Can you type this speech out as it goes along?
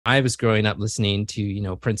I was growing up listening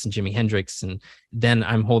to, Prince and Jimi Hendrix, and then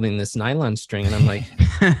I'm holding this nylon string and I'm like,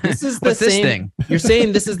 this is the What's this same thing? You're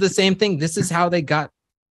saying this is the same thing. This is how they got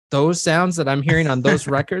those sounds that I'm hearing on those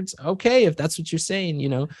records. Okay, if that's what you're saying,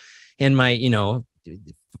 in my,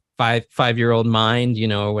 5-year-old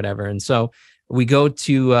mind, or whatever. And so we go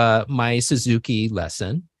to my Suzuki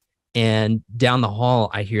lesson, and down the hall,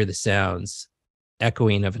 I hear the sounds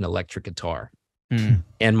echoing of an electric guitar.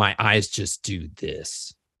 And my eyes just do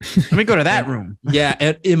this. Let me go to that room. Yeah.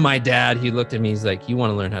 And in my dad, he looked at me. He's like, you want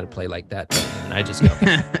to learn how to play like that? And I just go.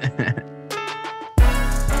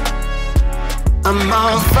 I'm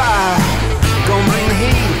on fire. Gonna bring the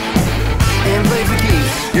heat and play for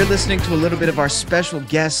keeps. You're listening to a little bit of our special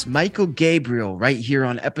guest, Mychael Gabriel, right here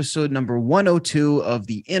on episode number 102 of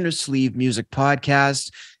the Inner Sleeve Music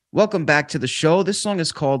Podcast. Welcome back to the show. This song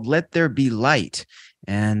is called Let There Be Light.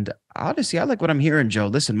 And honestly, I like what I'm hearing, Joe.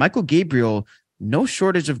 Listen, Mychael Gabriel, no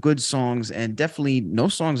shortage of good songs, and definitely no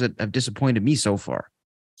songs that have disappointed me so far.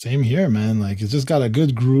 Same here, man. Like, it's just got a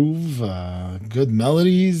good groove, good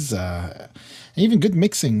melodies, even good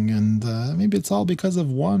mixing. And maybe it's all because of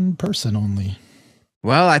one person only.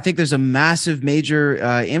 Well, I think there's a massive major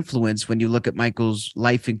influence when you look at Mychael's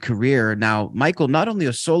life and career. Now, Mychael, not only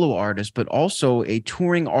a solo artist, but also a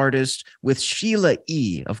touring artist with Sheila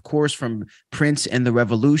E, of course, from Prince and the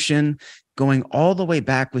Revolution, going all the way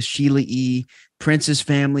back with Sheila E, Prince's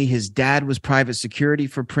family. His dad was private security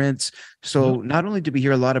for Prince. So not only did we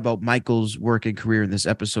hear a lot about Mychael's work and career in this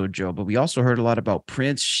episode, Joe, but we also heard a lot about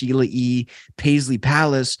Prince, Sheila E, Paisley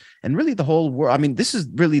Palace, and really the whole world. I mean, this is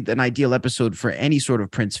really an ideal episode for any sort of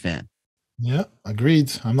Prince fan. Yeah,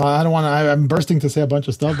 agreed. I'm bursting to say a bunch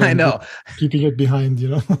of stuff. But I know. Keeping it behind,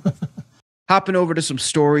 Hopping over to some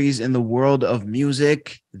stories in the world of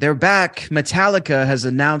music. They're back. Metallica has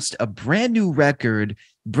announced a brand new record,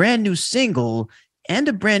 brand new single, and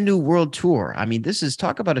a brand new world tour. I mean, this is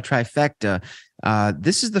talk about a trifecta.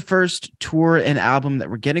 This is the first tour and album that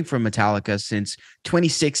we're getting from Metallica since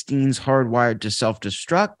 2016's Hardwired to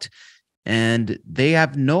Self-Destruct. And they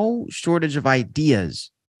have no shortage of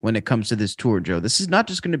ideas when it comes to this tour, Joe. This is not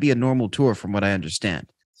just going to be a normal tour from what I understand.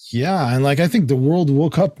 Yeah, and I think the world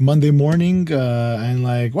woke up Monday morning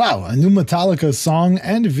and wow, a new Metallica song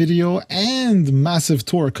and video and massive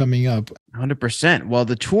tour coming up. 100%. Well,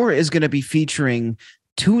 the tour is going to be featuring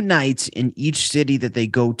 2 nights in each city that they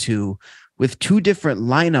go to, with 2 different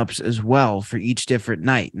lineups as well for each different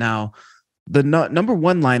night. Now, the number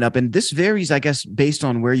one lineup, and this varies, I guess, based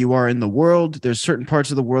on where you are in the world. There's certain parts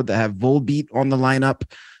of the world that have Volbeat on the lineup.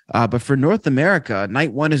 But for North America,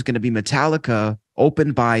 night 1 is going to be Metallica,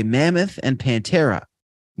 opened by Mammoth and Pantera.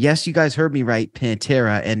 Yes, you guys heard me right,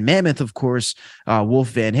 Pantera. And Mammoth, of course, Wolf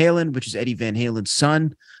Van Halen, which is Eddie Van Halen's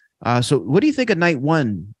son. So what do you think of night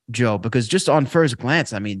 1, Joe? Because just on first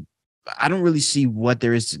glance, I mean, I don't really see what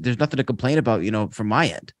there is. There's nothing to complain about, from my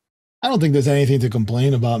end. I don't think there's anything to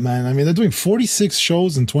complain about, man. I mean, they're doing 46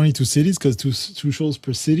 shows in 22 cities because two shows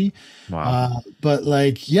per city. Wow. But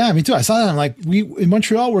yeah, me too. I saw that. I'm in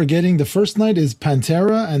Montreal, we're getting the first night is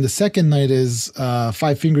Pantera and the second night is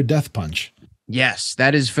Five Finger Death Punch. Yes,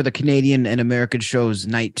 that is for the Canadian and American shows,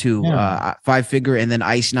 night 2, Five Finger and then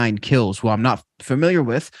Ice Nine Kills, who I'm not familiar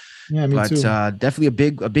with. Yeah, me too. Definitely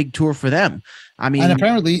a big tour for them. I mean, and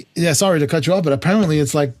apparently, sorry to cut you off, but apparently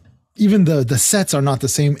it's even the sets are not the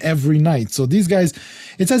same every night. So these guys,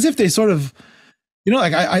 it's as if they sort of,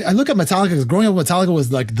 I look at Metallica, because growing up, Metallica was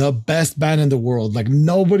the best band in the world.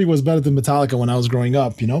 Nobody was better than Metallica when I was growing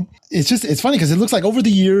up, It's funny because it looks like over the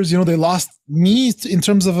years, they lost me in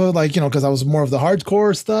terms of because I was more of the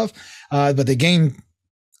hardcore stuff, but they gained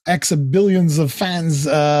X of billions of fans,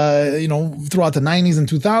 throughout the 90s and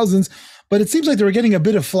 2000s. But it seems like they were getting a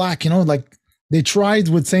bit of flack, they tried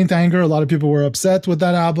with Saint Anger. A lot of people were upset with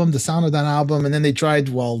that album, the sound of that album. And then they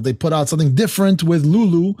put out something different with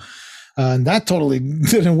Lulu. And that totally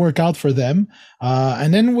didn't work out for them.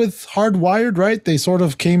 And then with Hardwired, right, they sort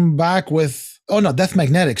of came back with, Death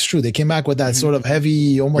Magnetic's true. They came back with that sort of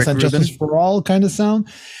heavy, almost like Justice for All kind of sound.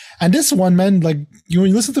 And this one, man, when you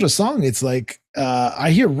listen to the song, it's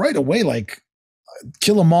I hear right away,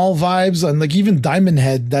 Kill 'Em All vibes and even Diamond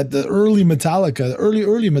Head, that the early Metallica,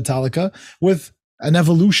 early Metallica, with an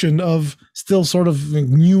evolution of still sort of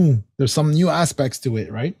new. There's some new aspects to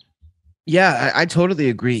it, right? Yeah, I totally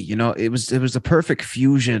agree. It was the perfect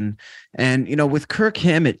fusion. And, with Kirk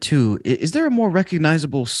Hammett too, is there a more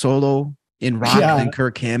recognizable solo in rock than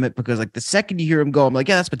Kirk Hammett? Because the second you hear him go, I'm like,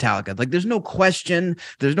 yeah, that's Metallica. There's no question.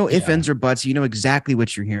 There's no ifs, ands, or buts. You know exactly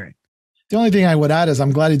what you're hearing. The only thing I would add is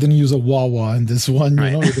I'm glad he didn't use a wah-wah in this one,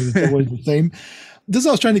 because it's always the same. this is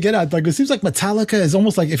what I was trying to get at. Like, it seems like Metallica is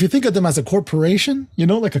almost like, if you think of them as a corporation, you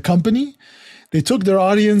know, like a company, they took their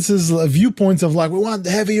audience's viewpoints of like, we want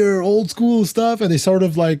heavier, old school stuff. And they sort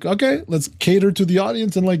of like, okay, let's cater to the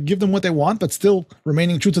audience and like give them what they want, but still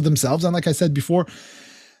remaining true to themselves. And like I said before,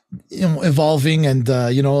 you know, evolving and,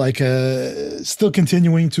 you know, like still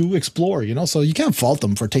continuing to explore, you know, so you can't fault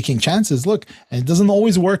them for taking chances. Look, and it doesn't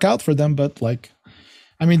always work out for them, but like,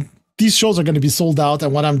 I mean, these shows are going to be sold out.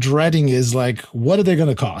 And what I'm dreading is like, what are they going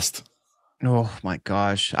to cost? Oh my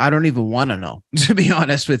gosh. I don't even want to know, to be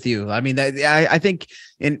honest with you. I mean, I think,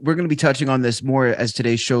 and we're going to be touching on this more as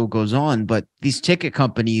today's show goes on, but these ticket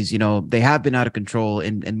companies, you know, they have been out of control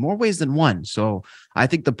in more ways than one. So I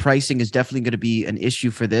think the pricing is definitely going to be an issue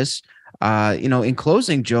for this. You know, in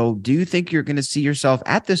closing, Joe, do you think you're going to see yourself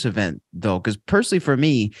at this event though? Because personally for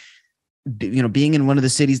me, you know, being in one of the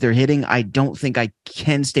cities they're hitting, I don't think I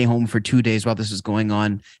can stay home for 2 days while this is going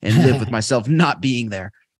on and live with myself not being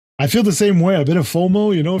there. I feel the same way, a bit of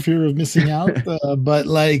FOMO, you know, if you're missing out, but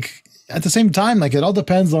like at the same time, like it all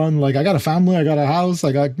depends on, like, I got a family, I got a house,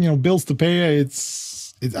 I got, you know, bills to pay.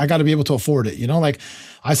 I got to be able to afford it, you know, like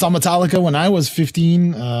I saw Metallica when I was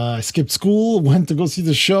 15, I skipped school, went to go see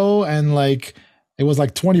the show, and like, it was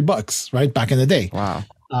like $20, right? Back in the day. Wow.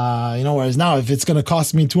 You know, whereas now if it's going to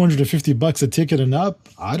cost me $250 a ticket and up,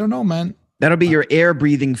 I don't know, man. That'll be your air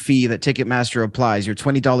breathing fee that Ticketmaster applies, your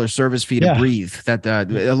 $20 service fee to breathe, that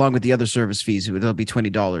along with the other service fees, it'll be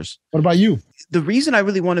 $20. What about you? The reason I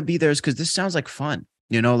really want to be there is because this sounds like fun.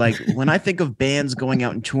 You know, like when I think of bands going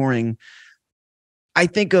out and touring, I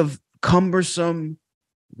think of cumbersome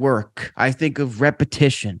work. I think of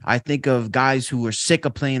repetition. I think of guys who are sick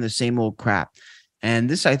of playing the same old crap. And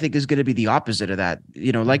this, I think, is going to be the opposite of that.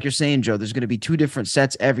 You know, like you're saying, Joe, there's going to be 2 different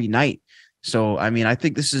sets every night. So, I mean, I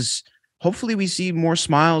think this is, hopefully we see more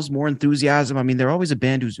smiles, more enthusiasm. I mean, they're always a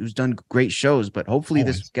band who's done great shows, but hopefully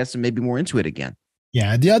this gets them maybe more into it again.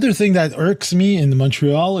 Yeah. The other thing that irks me in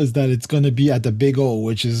Montreal is that it's going to be at the Big O,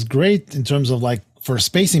 which is great in terms of like for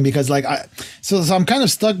spacing, because like so I'm kind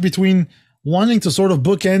of stuck between wanting to sort of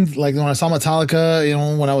bookend, like when I saw Metallica, you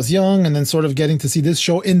know, when I was young, and then sort of getting to see this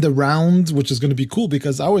show in the round, which is going to be cool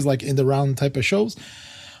because I always like in the round type of shows.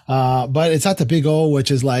 But it's at the Big O, which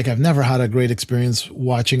is like, I've never had a great experience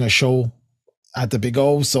watching a show at the Big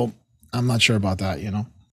O. So I'm not sure about that, you know.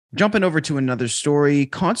 Jumping over to another story,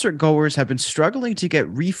 concert goers have been struggling to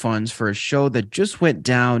get refunds for a show that just went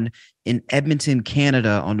down in Edmonton,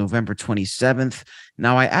 Canada on November 27th.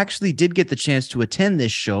 Now, I actually did get the chance to attend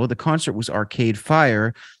this show. The concert was Arcade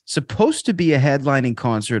Fire, supposed to be a headlining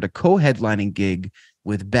concert, a co-headlining gig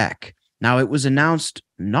with Beck. Now, it was announced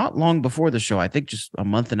not long before the show, I think just a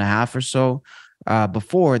month and a half or so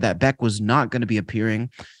before, that Beck was not going to be appearing.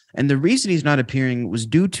 And the reason he's not appearing was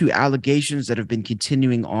due to allegations that have been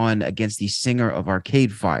continuing on against the singer of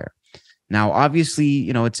Arcade Fire. Now, obviously,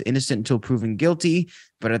 you know, it's innocent until proven guilty,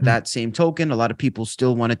 but at that same token, a lot of people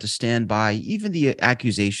still wanted to stand by even the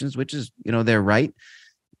accusations, which is, you know, they're right.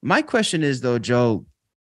 My question is, though, Joe,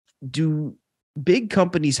 do big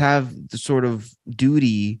companies have the sort of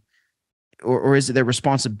duty or is it their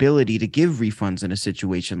responsibility to give refunds in a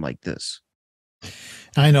situation like this?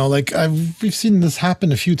 I know, like we've seen this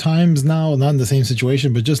happen a few times now, not in the same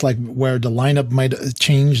situation, but just like where the lineup might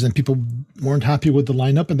change and people weren't happy with the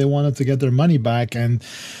lineup and they wanted to get their money back. And,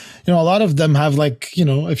 you know, a lot of them have like, you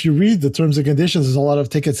know, if you read the terms and conditions, there's a lot of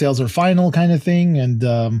ticket sales are final kind of thing. And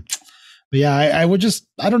but yeah,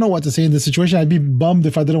 I don't know what to say in this situation. I'd be bummed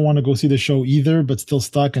if I didn't want to go see the show either, but still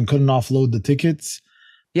stuck and couldn't offload the tickets.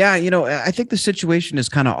 Yeah, you know, I think the situation is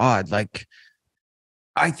kind of odd. Like,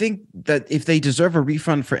 I think that if they deserve a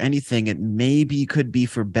refund for anything, it maybe could be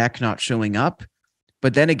for Beck not showing up.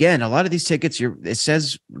 But then again, a lot of these tickets, it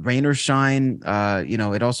says rain or shine. You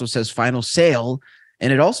know, it also says final sale,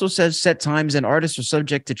 and it also says set times and artists are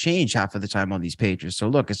subject to change half of the time on these pages. So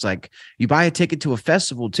look, it's like you buy a ticket to a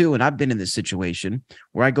festival too, and I've been in this situation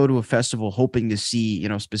where I go to a festival hoping to see, you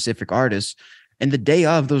know, specific artists, and the day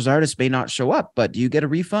of, those artists may not show up. But do you get a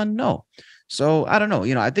refund? No. So I don't know.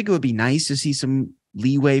 You know, I think it would be nice to see some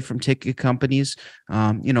leeway from ticket companies.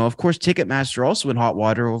 You know, of course, Ticketmaster also in hot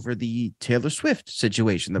water over the Taylor Swift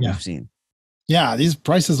situation that we've seen. Yeah, these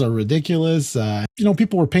prices are ridiculous. You know,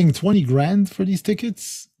 people were paying 20 grand for these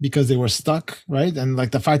tickets because they were stuck, right? And like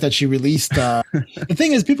the fact that she released, the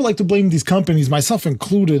thing is, people like to blame these companies, myself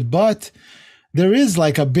included, but there is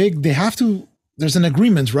like they have to there's an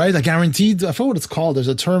agreement, right? A guaranteed, I forget what it's called. There's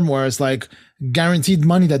a term where it's like guaranteed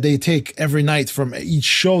money that they take every night from each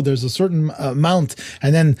show. There's a certain amount.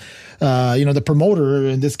 And then, the promoter,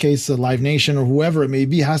 in this case, Live Nation or whoever it may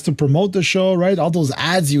be, has to promote the show, right? All those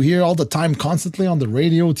ads you hear all the time, constantly on the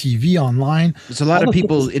radio, TV, online. There's a lot of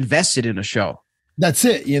people invested in a show. That's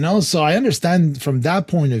it, So I understand from that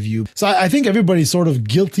point of view. So I think everybody's sort of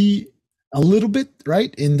guilty a little bit,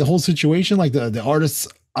 right? In the whole situation, like the artists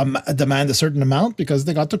demand a certain amount because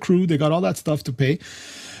they got the crew, they got all that stuff to pay.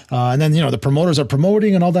 And then, the promoters are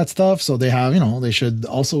promoting and all that stuff. So they have, they should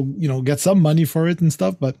also, get some money for it and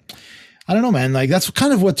stuff. But I don't know, man. Like, that's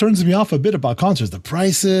kind of what turns me off a bit about concerts, the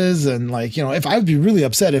prices. And like, if I'd be really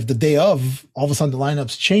upset if the day of all of a sudden the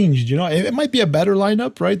lineups changed, it might be a better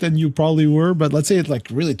lineup, right, than you probably were. But let's say it's like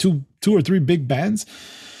really two or three big bands.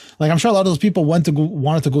 Like, I'm sure a lot of those people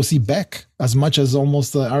wanted to go see Beck as much as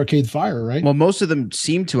almost Arcade Fire, right? Well, most of them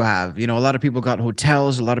seem to have. A lot of people got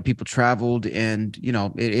hotels, a lot of people traveled, and,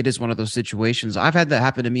 it is one of those situations. I've had that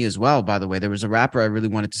happen to me as well, by the way. There was a rapper I really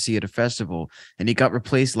wanted to see at a festival, and he got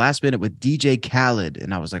replaced last minute with DJ Khaled.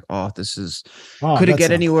 And I was like, could it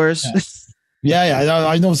get any worse? Yeah. Yeah,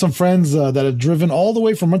 I know some friends that have driven all the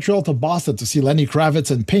way from Montreal to Boston to see Lenny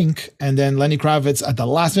Kravitz and Pink. And then Lenny Kravitz at the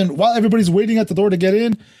last minute, while everybody's waiting at the door to get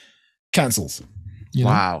in, cancels.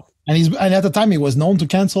 Wow. And at the time he was known to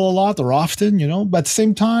cancel a lot or often, but at the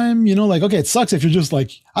same time, like, okay, it sucks if you're just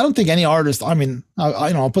like, I don't think any artist,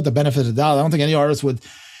 I'll put the benefit of the doubt. I don't think any artist would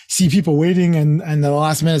see people waiting and the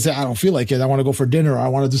last minute say, I don't feel like it. I want to go for dinner or I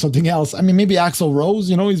want to do something else. I mean, maybe Axl Rose,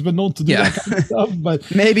 he's been known to do that kind of stuff,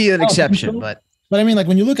 but maybe an exception, but I mean, like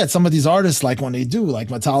when you look at some of these artists, like when they do like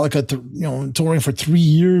Metallica, touring for 3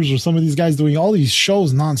 years, or some of these guys doing all these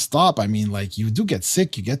shows nonstop. I mean, like you do get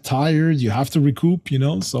sick, you get tired, you have to recoup,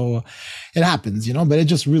 so it happens, but it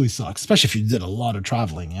just really sucks, especially if you did a lot of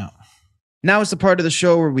traveling. Yeah. Now it's the part of the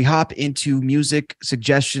show where we hop into music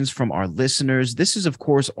suggestions from our listeners. This is, of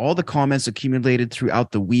course, all the comments accumulated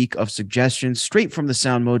throughout the week of suggestions straight from the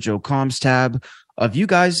SoundMojo comms tab of you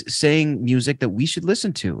guys saying music that we should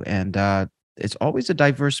listen to. And, it's always a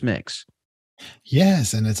diverse mix.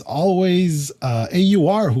 Yes, and it's always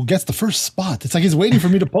AUR who gets the first spot. It's like he's waiting for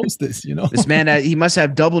me to post this, This man, he must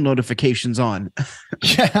have double notifications on.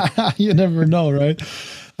 Yeah, you never know, right?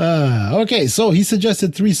 Okay, so he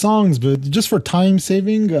suggested 3 songs, but just for time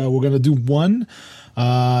saving, we're going to do one.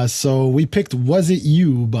 So we picked Was It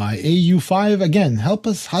You by AU5. Again, help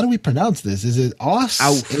us. How do we pronounce this? Is it Aus?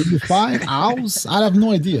 AU5? Aus? I have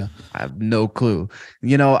no idea. I have no clue.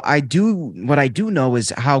 What I do know is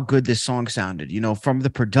how good this song sounded, from the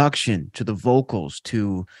production to the vocals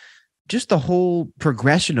to just the whole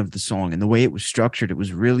progression of the song and the way it was structured. It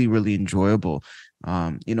was really, really enjoyable.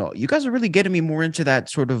 You guys are really getting me more into that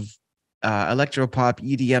sort of electropop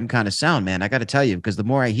EDM kind of sound, man. I got to tell you, because the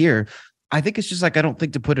more I hear, I think it's just like I don't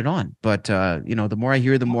think to put it on, but the more I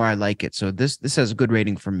hear, the more I like it. So this has a good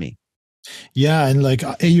rating from me. Yeah, and like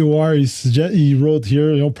AUR, he wrote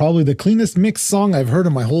here, probably the cleanest mix song I've heard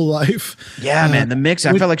in my whole life. Yeah, man, the mix.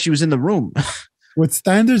 I felt like she was in the room with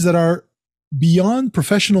standards that are beyond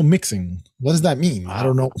professional mixing. What does that mean? Wow. I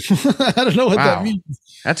don't know. I don't know what that means.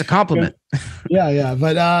 That's a compliment. Yeah,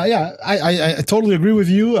 but I totally agree with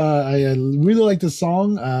you. I really like this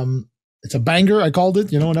song. It's a banger. I called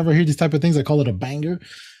it, whenever I hear these type of things, I call it a banger.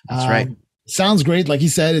 That's right. Sounds great. Like he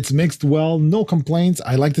said, it's mixed well, no complaints.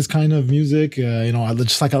 I like this kind of music. I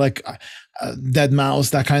like Dead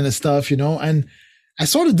Mouse, that kind of stuff, and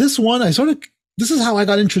this is how I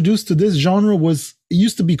got introduced to this genre. It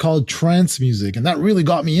used to be called trance music. And that really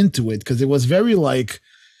got me into it because it was very like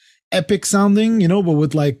epic sounding, but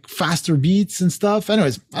with like faster beats and stuff.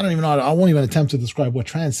 Anyways, I don't even know. I won't even attempt to describe what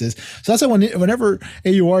trance is. So that's why whenever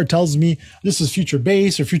AUR tells me this is future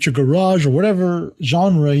bass or future garage or whatever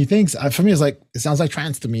genre he thinks, for me, it's like, it sounds like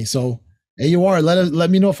trance to me. So AUR, let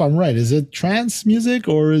me know if I'm right. Is it trance music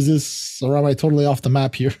or am I totally off the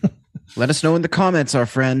map here? Let us know in the comments, our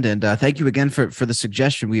friend. And thank you again for the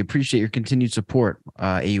suggestion. We appreciate your continued support,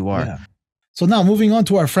 AUR. Yeah. So now moving on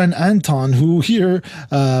to our friend Anton, who here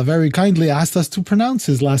very kindly asked us to pronounce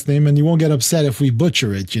his last name, and you won't get upset if we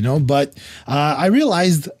butcher it, But I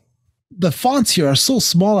realized the fonts here are so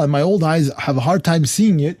small and my old eyes have a hard time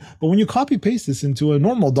seeing it. But when you copy paste this into a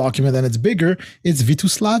normal document and it's bigger, it's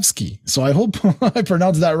Vituslavsky. So I hope I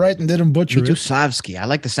pronounced that right and didn't butcher Vituslavsky. I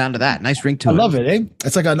like the sound of that. Nice ring to it. I love it, eh?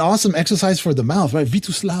 It's like an awesome exercise for the mouth, right?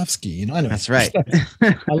 Vituslavsky, Anyway, that's right.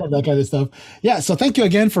 I love that kind of stuff. Yeah, so thank you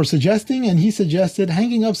again for suggesting. And he suggested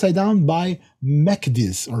Hanging Upside Down by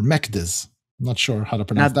Mekdiz. I'm not sure how to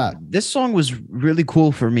pronounce that. This song was really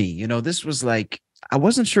cool for me. This was like, I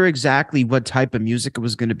wasn't sure exactly what type of music it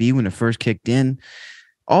was going to be when it first kicked in.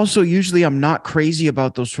 Also, usually I'm not crazy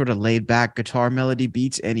about those sort of laid back guitar melody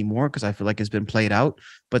beats anymore because I feel like it's been played out.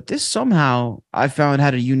 But this somehow I found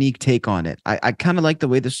had a unique take on it. I kind of like the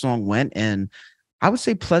way the song went, and I would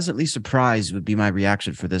say pleasantly surprised would be my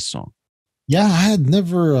reaction for this song. Yeah, I had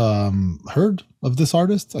never heard of this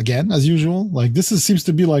artist, again, as usual. Like, seems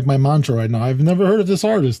to be like my mantra right now. I've never heard of this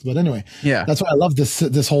artist, but anyway, yeah, that's why I love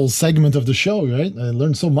this whole segment of the show, right? I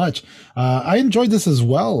learned so much. I enjoyed this as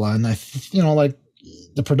well, and like,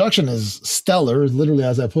 the production is stellar, literally,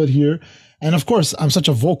 as I put here. And of course, I'm such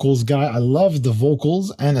a vocals guy. I love the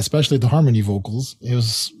vocals, and especially the harmony vocals. It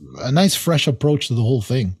was a nice, fresh approach to the whole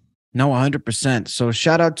thing. No, 100%. So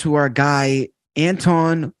shout out to our guy,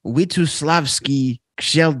 Anton Wituslavsky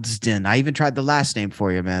Ksheldsden. I even tried the last name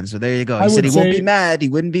for you, man. So there you go. He said he won't be mad. He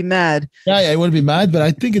wouldn't be mad. Yeah, he wouldn't be mad, but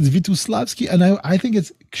I think it's Wituslavsky, and I think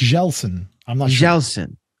it's Kjelsen. I'm not sure.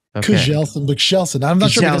 Kjelsen. Okay. Kjelsen, but Kjelsen. I'm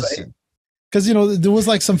not sure. Because, there was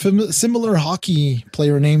like some similar hockey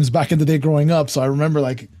player names back in the day growing up. So I remember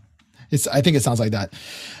I think it sounds like that.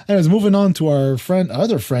 Anyways, moving on to our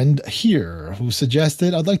other friend here who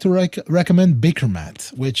suggested, I'd like to recommend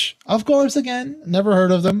Bakermat, which, of course, again, never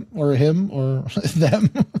heard of them or him or them.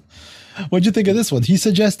 What'd you think of this one? He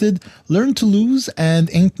suggested Learn to Lose and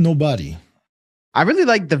Ain't Nobody. I really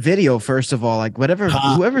like the video, first of all. Like,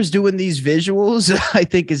 whoever's doing these visuals, I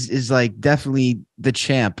think is like definitely the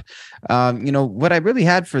champ. What I really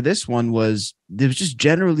had for this one was there was just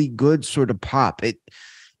generally good sort of pop. It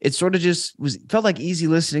sort of just felt like easy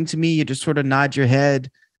listening to me. You just sort of nod your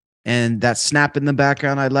head, and that snap in the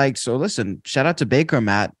background I liked. So listen, shout out to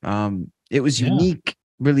Bakermat. It was unique,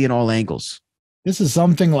 really, in all angles. This is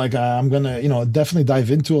something like I'm gonna, definitely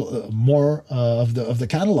dive into more of the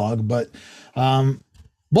catalog. But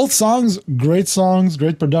both songs, great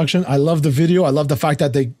production. I love the video. I love the fact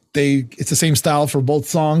that it's the same style for both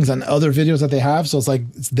songs and other videos that they have. So it's like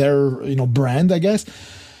it's their brand, I guess.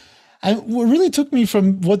 And what really took me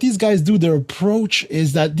from what these guys do, their approach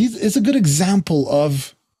is that it's a good example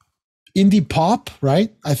of indie pop,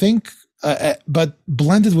 right? I think, but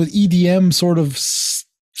blended with EDM sort of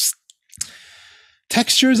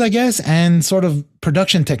textures, I guess, and sort of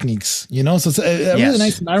production techniques, so it's a really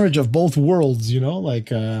nice marriage of both worlds,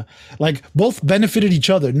 like both benefited each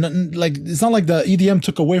other. Like, it's not like the EDM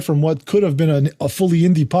took away from what could have been a fully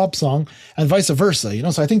indie pop song and vice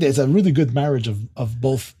versa, so I think that it's a really good marriage of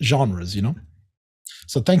both genres,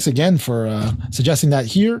 so thanks again for suggesting that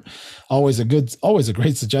here. Always a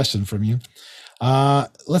great suggestion from you.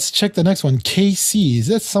 Let's check the next one. KC, is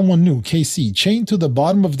that someone new? KC, Chained to the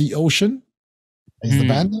Bottom of the Ocean is the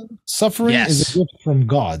band name? Suffering is a gift from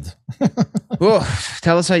God.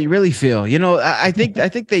 Tell us how you really feel. I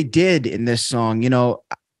think they did in this song.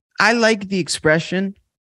 I like the expression,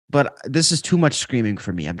 but this is too much screaming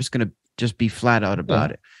for me. I'm just gonna be flat out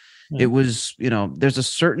about it. Yeah. It was, there's a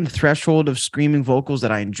certain threshold of screaming vocals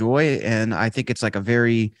that I enjoy, and I think it's like a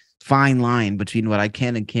very fine line between what I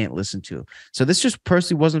can and can't listen to. So this just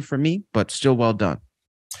personally wasn't for me, but still well done.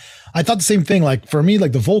 I thought the same thing. Like, for me,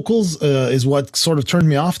 like, the vocals is what sort of turned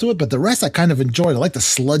me off to it, but the rest I kind of enjoyed. I like the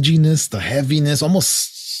sludginess, the heaviness,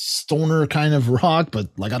 almost stoner kind of rock, but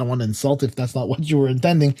like, I don't want to insult if that's not what you were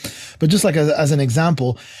intending, but just like as an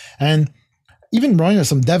example. And even reminding us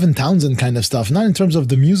some Devin Townsend kind of stuff, not in terms of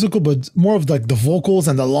the musical, but more of like the vocals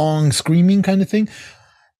and the long screaming kind of thing.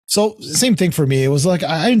 So same thing for me. It was like,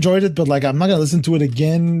 I enjoyed it, but like, I'm not going to listen to it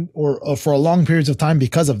again or for a long periods of time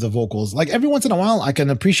because of the vocals. Like, every once in a while, I can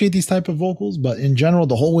appreciate these type of vocals, but in general,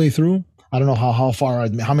 the whole way through, I don't know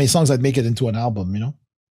how many songs I'd make it into an album,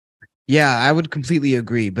 Yeah, I would completely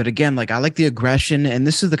agree. But again, like, I like the aggression, and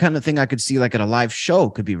this is the kind of thing I could see like at a live show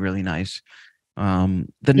could be really nice.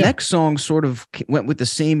 Next song sort of went with the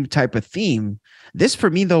same type of theme. This for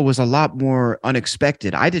me, though, was a lot more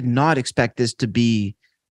unexpected. I did not expect this to be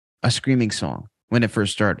a screaming song when it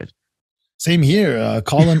first started. Same here.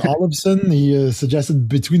 Colin Olivson, he suggested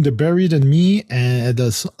Between the Buried and Me and the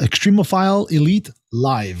Extremophile Elite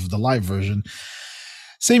Live, the live version.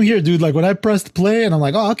 Same here, dude. Like, when I pressed play and I'm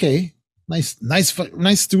like, oh, okay, nice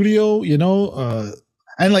studio, and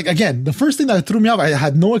like, again, the first thing that threw me off, I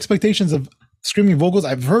had no expectations of screaming vocals.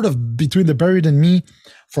 I've heard of Between the Buried and Me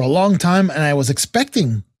for a long time, and I was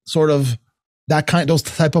expecting sort of those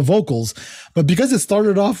type of vocals, but because it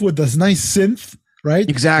started off with this nice synth, right?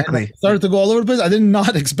 Exactly. And started to go a little bit. I did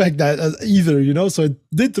not expect that either, so it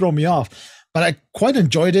did throw me off, but I quite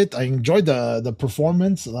enjoyed it. I enjoyed the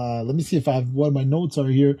performance. Let me see if I have what my notes are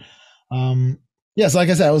here. Yes, like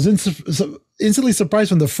I said, I was instantly surprised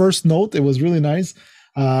from the first note. It was really nice.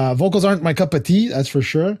 Vocals aren't my cup of tea, that's for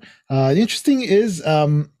sure. The interesting is,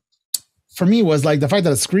 for me, was like the fact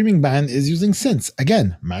that a screaming band is using synths.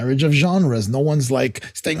 Again, marriage of genres. No one's like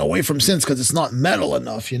staying away from synths because it's not metal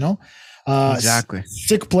enough, you know? Exactly.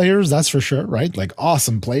 Sick players, that's for sure, right? Like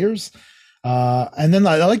awesome players. And then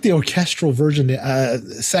I like the orchestral version,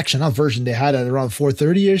 section, not version they had at around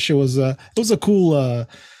 4:30ish. It was a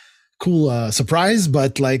cool surprise,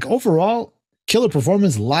 but like overall, killer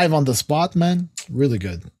performance live on the spot, man. Really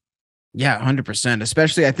good. Yeah, 100%.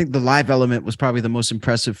 Especially, I think the live element was probably the most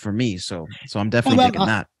impressive for me. So I'm definitely digging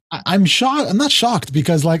that. I'm shocked. I'm not shocked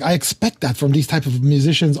because like I expect that from these type of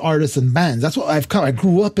musicians, artists, and bands. That's what I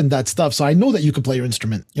grew up in that stuff, so I know that you could play your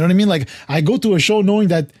instrument. You know what I mean? Like I go to a show knowing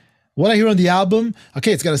that what I hear on the album,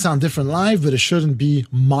 okay, it's gonna sound different live, but it shouldn't be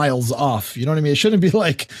miles off. You know what I mean? It shouldn't be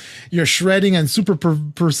like you're shredding and super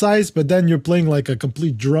precise, but then you're playing like a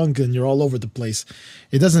complete drunk and you're all over the place.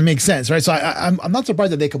 It doesn't make sense, right? So I'm not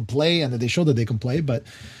surprised that they can play and that they show that they can play, but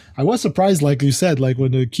I was surprised, like you said, like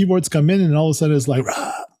when the keyboards come in and all of a sudden it's like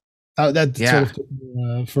that sort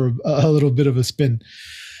of for a little bit of a spin.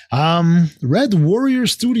 Red Warrior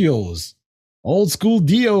Studios. Old school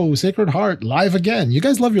Dio, Sacred Heart, live again. You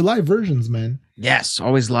guys love your live versions, man. Yes,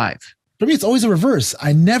 always live. For me, it's always a reverse.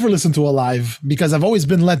 I never listen to a live because I've always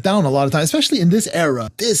been let down a lot of times, especially in this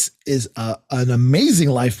era. This is an amazing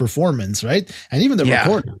live performance, right? And even the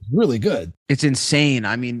recording is really good. It's insane.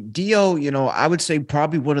 I mean, Dio, you know, I would say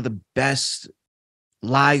probably one of the best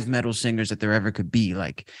live metal singers that there ever could be.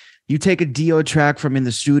 Like, you take a Dio track from in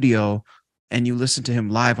the studio and you listen to him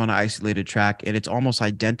live on an isolated track and it's almost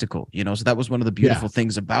identical, you know? So that was one of the beautiful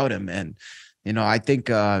things about him. And, you know, I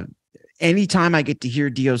think anytime I get to hear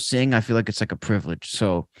Dio sing, I feel like it's like a privilege.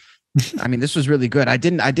 So, I mean, this was really good. I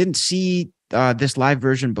didn't see this live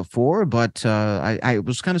version before, but I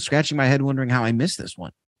was kind of scratching my head wondering how I missed this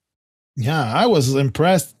one. Yeah, I was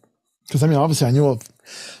impressed because, I mean, obviously I knew of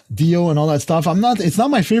Dio and all that stuff. It's not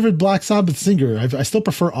my favorite Black Sabbath singer. I still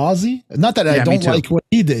prefer Ozzy. Not that I don't like what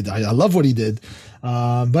he did. I love what he did.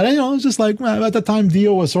 But you know, it's just like, well, at the time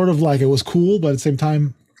Dio was sort of like, it was cool, but at the same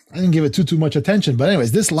time, I didn't give it too much attention. But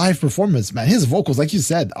anyways, this live performance, man, his vocals, like you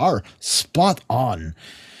said, are spot on.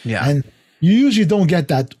 Yeah. And you usually don't get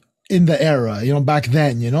that in the era, you know, back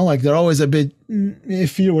then, you know, like they're always a bit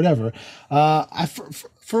iffy or whatever.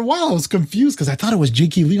 For a while, I was confused because I thought it was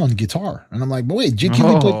J.K. Lee on guitar. And I'm like, but wait, J.K.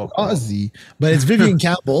 Lee played Ozzy. But it's Vivian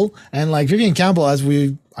Campbell. And like Vivian Campbell, as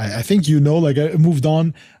I think you know, like I moved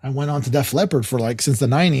on and went on to Def Leppard for like since the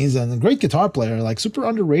 90s. And a great guitar player, like super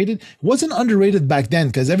underrated. Wasn't underrated back then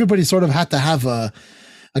because everybody sort of had to have a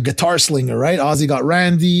guitar slinger, right? Ozzy got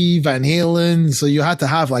Randy, Van Halen. So you had to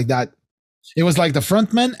have like that. It was like the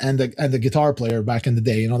frontman and the guitar player back in the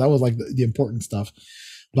day. You know, that was like the important stuff.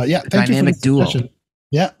 But yeah, thank you for the suggestion.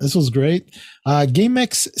 Yeah, this was great.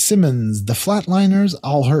 GameX Simmons, the Flatliners,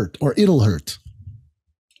 I'll hurt or it'll hurt.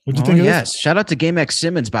 What'd you think of this? Shout out to GameX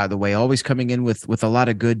Simmons, by the way, always coming in with a lot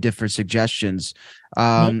of good different suggestions.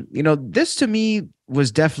 You know, this to me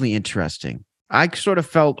was definitely interesting. I sort of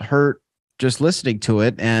felt hurt just listening to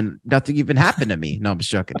it and nothing even happened to me. No, I'm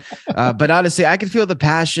just joking. But honestly, I could feel the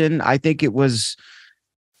passion. I think it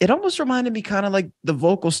almost reminded me kind of like the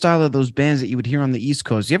vocal style of those bands that you would hear on the East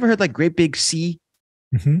Coast. You ever heard like Great Big Sea?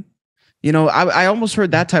 Mm-hmm. You know, I almost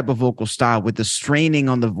heard that type of vocal style with the straining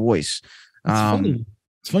on the voice.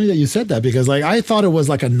 It's funny that you said that because like I thought it was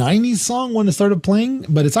like a 90s song when it started playing,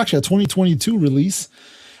 but it's actually a 2022 release.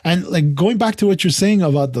 And like going back to what you're saying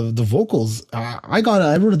about the vocals, I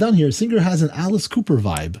wrote it down here. Singer has an Alice Cooper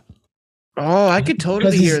vibe. Oh, I could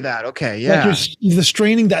totally hear that. Okay, yeah. Like the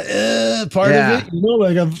straining that part of it, you know,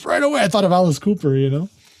 like right away I thought of Alice Cooper, you know.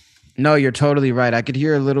 No, you're totally right. I could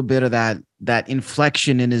hear a little bit of that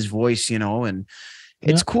inflection in his voice, you know, and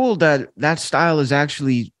it's cool that style is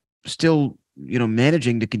actually still, you know,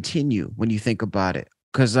 managing to continue when you think about it.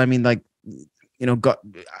 Because I mean, like, you know,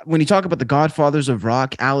 when you talk about the Godfathers of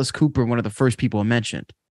rock, Alice Cooper, one of the first people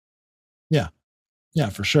mentioned. Yeah,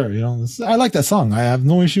 for sure. You know, I like that song. I have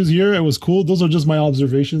no issues here. It was cool. Those are just my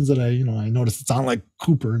observations that I noticed it sounded like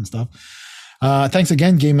Cooper and stuff. Thanks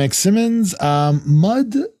again, GameX Simmons.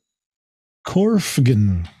 Mud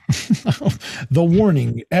Korfgen. The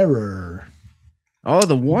warning error. Oh,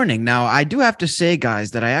 the warning. Now, I do have to say,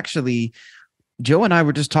 guys, that Joe and I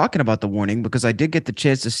were just talking about the warning because I did get the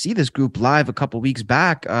chance to see this group live a couple weeks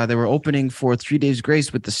back. They were opening for 3 Days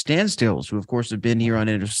Grace with the Standstills, who of course have been here on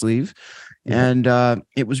Inner Sleeve. And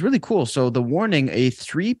it was really cool. So the warning, a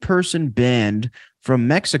 3-person band from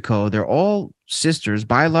Mexico. They're all sisters,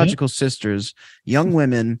 biological sisters, young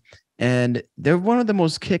women. And they're one of the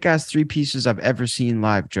most kick-ass 3 pieces I've ever seen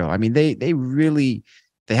live, Joe. I mean, they really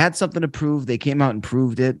They had something to prove. They came out and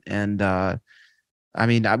proved it. And I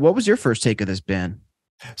mean, what was your first take of this band?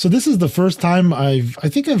 So this is the first time I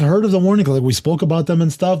think I've heard of the Warning. Like we spoke about them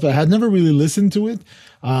and stuff, but I had never really listened to it.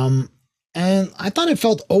 And I thought it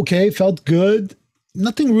felt okay, felt good.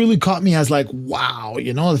 Nothing really caught me as like, wow,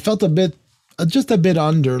 you know, it felt a bit, just a bit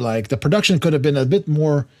under. Like the production could have been a bit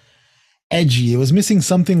more edgy. It was missing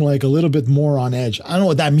something like a little bit more on edge. I don't know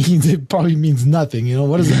what that means. It probably means nothing. You know,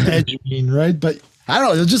 what does edge mean, right? But I don't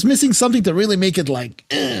know. It was just missing something to really make it like,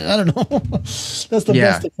 I don't know. That's the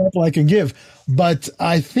best example I can give. But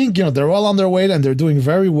I think, you know, they're well on their way and they're doing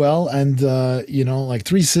very well. And, you know, like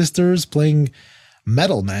three sisters playing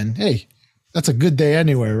metal, man. Hey, that's a good day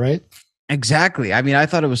anywhere, right? Exactly. I mean, I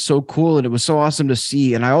thought it was so cool and it was so awesome to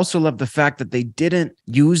see. And I also love the fact that they didn't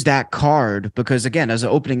use that card because, again, as an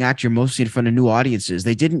opening act, you're mostly in front of new audiences.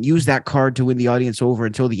 They didn't use that card to win the audience over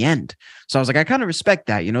until the end. So I was like, I kind of respect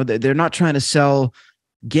that. You know, they're not trying to sell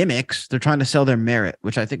gimmicks. They're trying to sell their merit,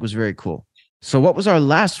 which I think was very cool. So what was our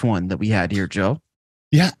last one that we had here, Joe?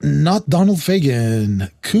 Yeah, not Donald Fagen.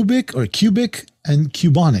 Cubic and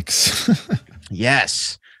Cubonics.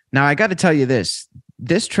 Yes. Now, I got to tell you this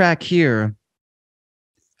track here,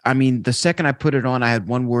 I mean, the second I put it on, I had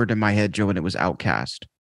one word in my head, Joe, and it was Outcast.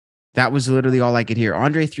 That was literally all I could hear.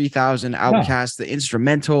 Andre 3000, Outcast, the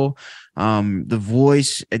instrumental, the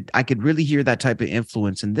voice. I could really hear that type of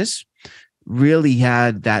influence. And this really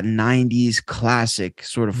had that 90s classic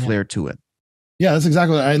sort of flair to it. Yeah, that's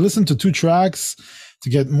exactly what I listened to 2 tracks to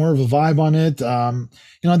get more of a vibe on it. You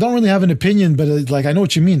know, I don't really have an opinion, but it's like, I know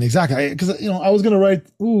what you mean. Exactly. Because, you know, I was going to write,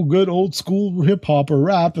 good old school hip hop or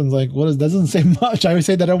rap. And like, that doesn't say much. I always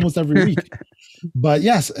say that almost every week. But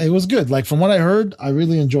yes, it was good. Like from what I heard, I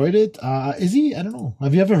really enjoyed it. Is he? I don't know.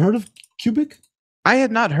 Have you ever heard of Cubic? I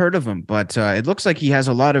had not heard of him, but it looks like he has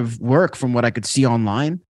a lot of work from what I could see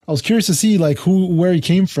online. I was curious to see like where he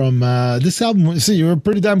came from. This album, see, you were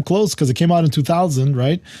pretty damn close because it came out in 2000,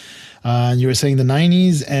 right? And you were saying the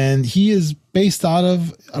 90s, and he is based out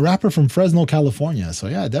of a rapper from Fresno, California. So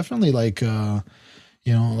yeah, definitely like, you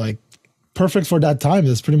know, like perfect for that time.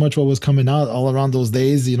 That's pretty much what was coming out all around those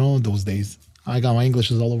days, you know, those days. I got my English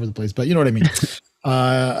is all over the place, but you know what I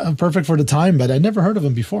mean? Perfect for the time, but I never heard of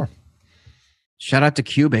him before. Shout out to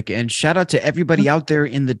Cubic and shout out to everybody out there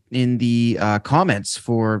in the comments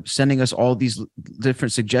for sending us all these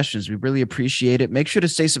different suggestions. We really appreciate it. Make sure to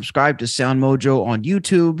stay subscribed to SoundMojo on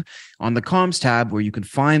YouTube, on the comms tab, where you can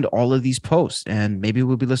find all of these posts. And maybe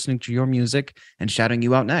we'll be listening to your music and shouting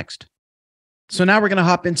you out next. So now we're going to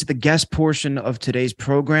hop into the guest portion of today's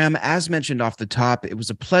program. As mentioned off the top, it was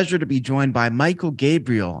a pleasure to be joined by Mychael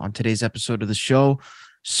Gabriel on today's episode of the show.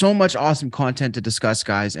 So much awesome content to discuss,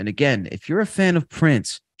 guys. And again, if you're a fan of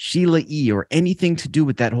Prince, Sheila E, or anything to do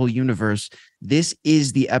with that whole universe, this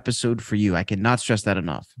is the episode for you. I cannot stress that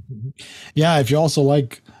enough. Yeah, if you also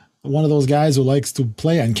like one of those guys who likes to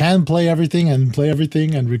play and can play everything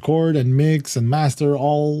and record and mix and master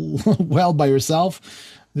all well by yourself,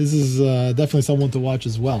 this is definitely someone to watch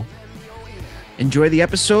as well. Enjoy the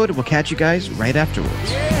episode. We'll catch you guys right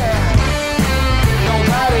afterwards.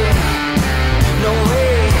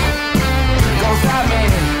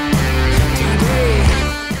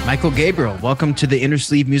 Mychael Gabriel, welcome to the Inner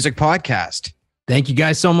Sleeve Music Podcast. Thank you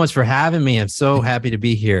guys so much for having me. I'm so happy to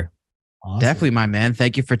be here. Awesome. Definitely, my man.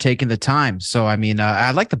 Thank you for taking the time. So, I mean,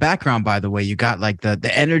 I like the background, by the way. You got like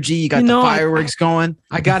the energy, you got the fireworks going.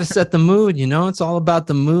 I got to set the mood, you know, it's all about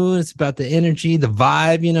the mood. It's about the energy, the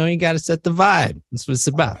vibe, you know, you got to set the vibe. That's what it's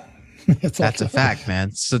about. That's a fact,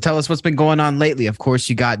 man. So tell us what's been going on lately. Of course,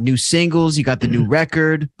 you got new singles, you got the new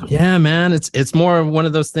record. Yeah, man. It's more of one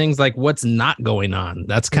of those things like what's not going on.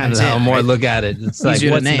 That's kind of how more I look at it. It's like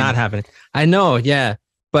what's not happening. I know, yeah.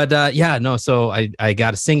 But yeah, no, so I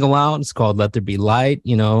got a single out. It's called Let There Be Light.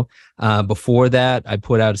 You know, before that, I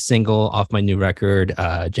put out a single off my new record,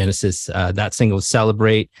 Genesis. That single was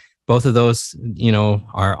Celebrate. Both of those, you know,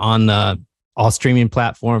 are on all streaming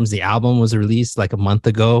platforms. The album was released like a month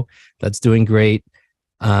ago. That's doing great.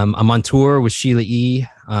 I'm on tour with Sheila E.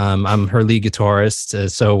 I'm her lead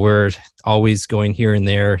guitarist. So we're always going here and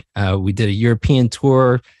there. We did a European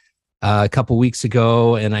tour a couple weeks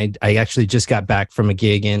ago, and I actually just got back from a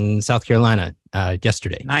gig in South Carolina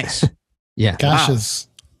yesterday. Nice. Yeah. Gosh,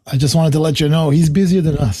 I just wanted to let you know he's busier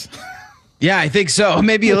than us. Yeah, I think so.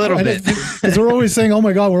 Maybe a little bit. Because we're always saying, oh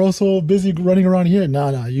my God, we're all so busy running around here.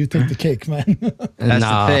 No, you take the cake, man. That's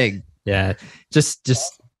the thing. Yeah.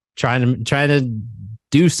 Just trying to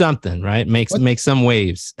do something, right? Make some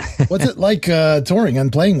waves. What's it like touring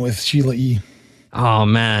and playing with Sheila E? Oh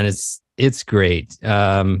man, it's great.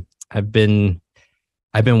 I've been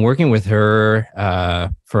working with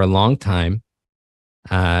her for a long time.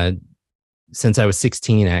 since I was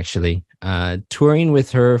 16, actually, touring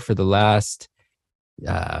with her for the last,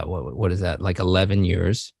 what is that? Like 11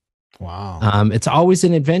 years. Wow. It's always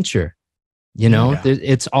an adventure,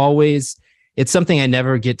 it's something I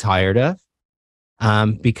never get tired of,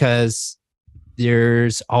 because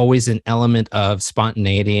there's always an element of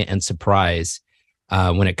spontaneity and surprise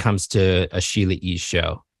when it comes to a Sheila E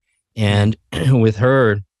show. And with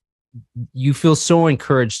her, you feel so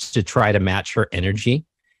encouraged to try to match her energy,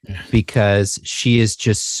 because she is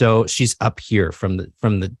just she's up here from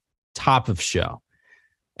the top of show.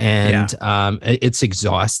 And it's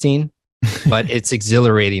exhausting, but it's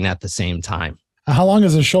exhilarating at the same time. How long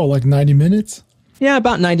is a show? Like 90 minutes? Yeah,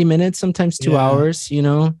 about 90 minutes, sometimes 2 hours,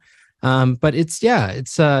 but it's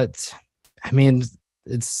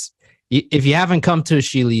if you haven't come to a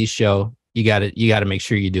Sheila E show, you got to make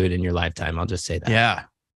sure you do it in your lifetime. I'll just say that.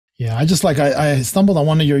 Yeah, I just I stumbled on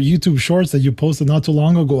one of your YouTube shorts that you posted not too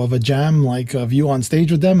long ago of a jam, like of you on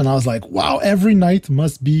stage with them, and I was like, wow, every night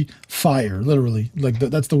must be fire, literally. Like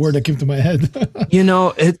that's the word that came to my head.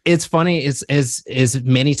 It's funny, as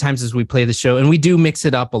many times as we play the show, and we do mix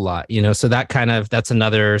it up a lot, so that's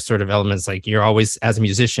another sort of element. It's like you're always, as a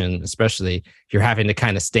musician especially, you're having to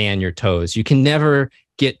kind of stay on your toes. You can never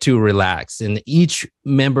get too relaxed, and each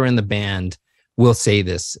member in the band will say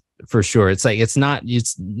this for sure. It's like it's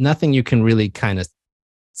nothing you can really kind of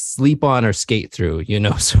sleep on or skate through,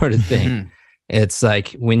 sort of thing. It's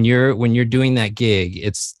like when you're doing that gig,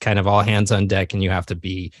 it's kind of all hands on deck, and you have to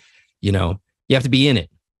be in it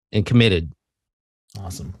and committed.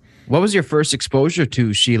 Awesome. What was your first exposure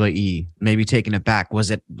to Sheila E? Maybe taking it back.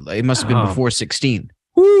 It must have been before 16.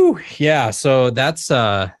 Woo. Yeah. So that's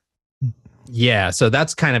kind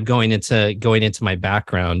of going into my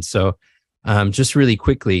background. So just really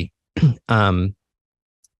quickly,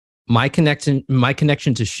 my connection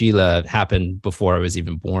to Sheila happened before I was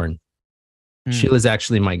even born. Sheila's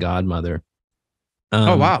actually my godmother.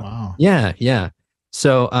 Oh, wow. Yeah.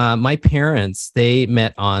 So my parents, they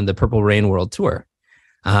met on the Purple Rain World Tour.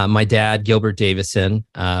 My dad, Gilbert Davison,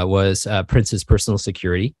 was Prince's personal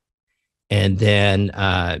security, and then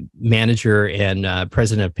manager and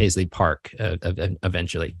president of Paisley Park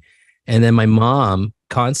eventually. And then my mom,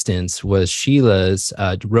 Constance, was Sheila's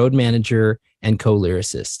road manager and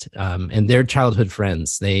co-lyricist, and they're childhood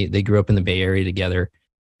friends. They grew up in the Bay Area together.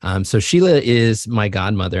 So Sheila is my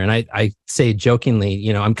godmother, and I say jokingly,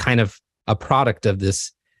 I'm kind of a product of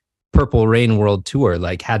this Purple Rain World Tour.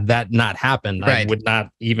 Like, had that not happened, I would not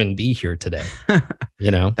even be here today.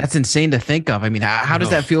 That's insane to think of. I mean, how does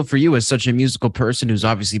that feel for you as such a musical person who's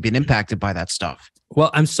obviously been impacted by that stuff? Well,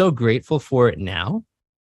 I'm so grateful for it now.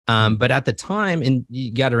 But at the time, and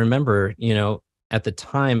you got to remember, at the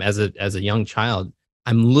time as a young child,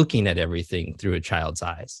 I'm looking at everything through a child's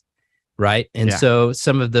eyes. Right. And so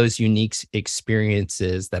some of those unique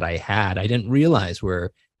experiences that I had, I didn't realize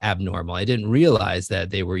were abnormal. I didn't realize that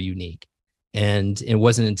they were unique. And it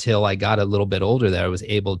wasn't until I got a little bit older that I was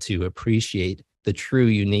able to appreciate the true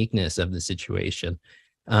uniqueness of the situation.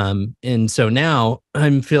 And so now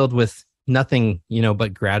I'm filled with nothing,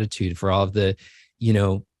 but gratitude for all of the,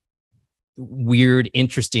 weird,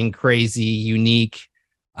 interesting, crazy, unique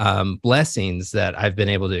blessings that I've been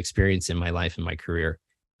able to experience in my life and my career.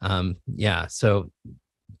 So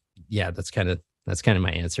that's kind of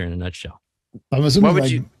my answer in a nutshell. I'm assuming,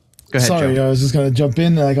 Go ahead, sorry, Joe. I was just gonna jump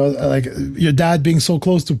in. Like your dad being so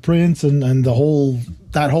close to Prince and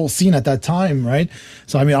that whole scene at that time, right?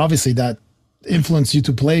 So I mean, obviously that influenced you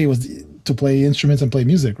to play instruments and play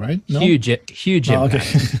music, right? No? Huge impact. Okay.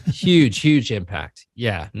 huge impapt.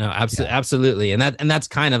 Yeah, no, absolutely. And that's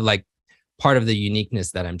kind of like part of the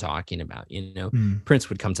uniqueness that I'm talking about. Prince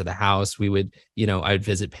would come to the house. We would, I'd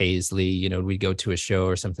visit Paisley, we'd go to a show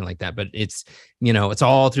or something like that. But it's, it's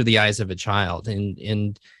all through the eyes of a child.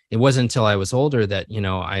 And it wasn't until I was older that,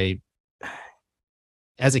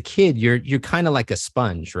 as a kid, you're kind of like a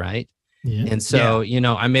sponge, right? Yeah. And so,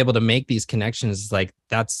 I'm able to make these connections. Like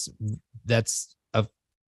that's a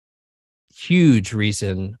huge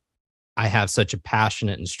reason I have such a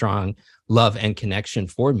passionate and strong love and connection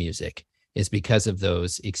for music, is because of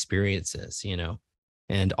those experiences,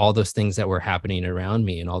 and all those things that were happening around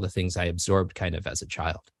me and all the things I absorbed kind of as a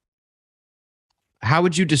child. How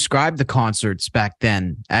would you describe the concerts back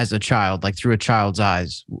then as a child, like through a child's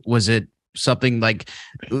eyes? Was it something like,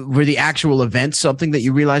 were the actual events something that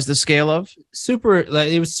you realized the scale of?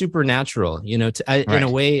 It was supernatural, in a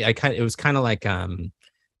way. It was kind of like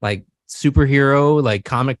superhero, like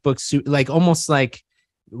comic books, like almost like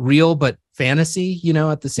real, but fantasy,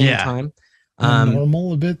 at the same time.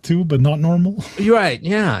 Normal a bit too, but not normal. You're right.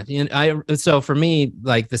 Yeah. And so for me,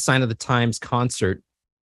 like the Sign of the Times concert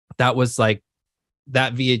that was like,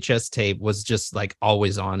 that VHS tape was just like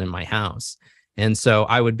always on in my house. And so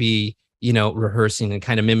I would be, rehearsing and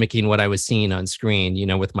kind of mimicking what I was seeing on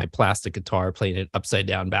screen, with my plastic guitar, playing it upside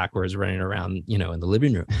down, backwards, running around, in the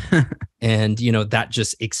living room. And, that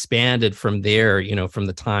just expanded from there, from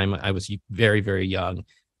the time I was very, very young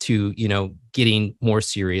to, getting more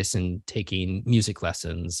serious and taking music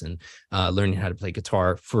lessons and learning how to play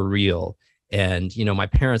guitar for real. And, my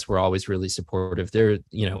parents were always really supportive. There,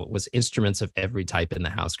 was instruments of every type in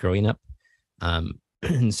the house growing up.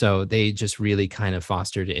 And so they just really kind of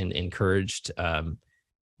fostered and encouraged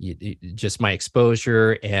just my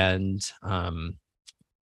exposure and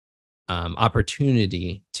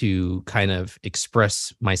opportunity to kind of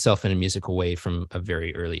express myself in a musical way from a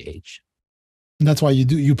very early age. And that's why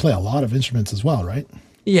you play a lot of instruments as well, right?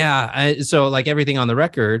 Yeah. So like everything on the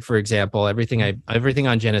record, for example, everything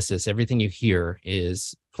on Genesis, everything you hear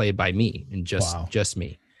is played by me and just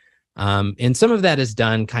me. And some of that is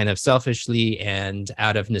done kind of selfishly and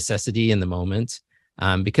out of necessity in the moment.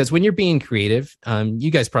 Because when you're being creative, you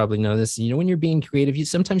guys probably know this, when you're being creative,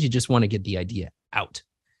 sometimes you just want to get the idea out.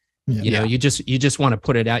 Yeah. You just want to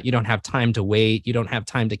put it out. You don't have time to wait. You don't have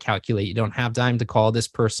time to calculate. You don't have time to call this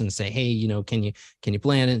person and say, hey, can you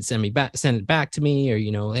plan it and send it back to me? Or,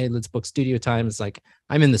 hey, let's book studio time. It's like,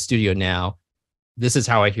 I'm in the studio now. This is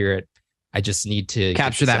how I hear it. I just need to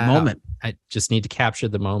capture that moment. I just need to capture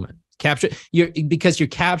the moment.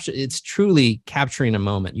 It's truly capturing a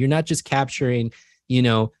moment. You're not just capturing,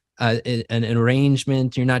 an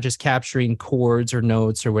arrangement. You're not just capturing chords or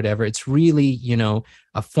notes or whatever. It's really,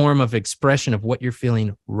 a form of expression of what you're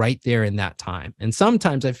feeling right there in that time. And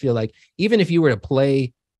sometimes I feel like even if you were to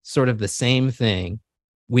play sort of the same thing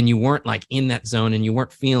when you weren't like in that zone and you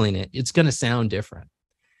weren't feeling it, it's going to sound different.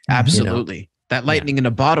 Absolutely. That lightning in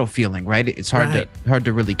a bottle feeling, right? It's hard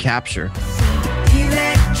to really capture.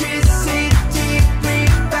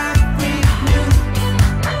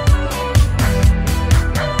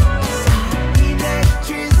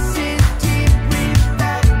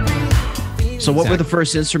 So what were the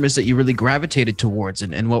first instruments that you really gravitated towards,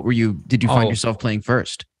 and what did you find yourself playing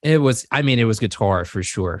first? It was guitar for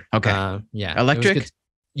sure. Okay. Yeah. Electric?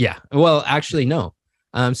 Yeah. Well, actually, no.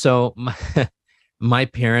 So my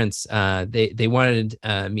parents, they wanted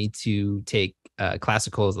me to take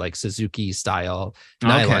classicals like Suzuki style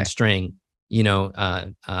nylon string,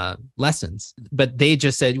 lessons, but they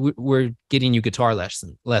just said, we're getting you guitar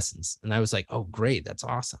lessons. And I was like, oh, great. That's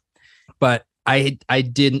awesome. But I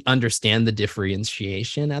didn't understand the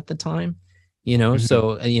differentiation at the time,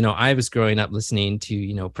 so, I was growing up listening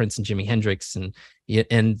to, Prince and Jimi Hendrix and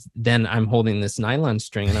then I'm holding this nylon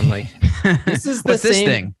string and I'm like, this is the same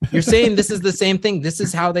thing. You're saying this is the same thing. This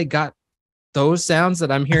is how they got those sounds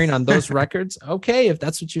that I'm hearing on those records. Okay. If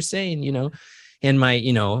that's what you're saying, in my,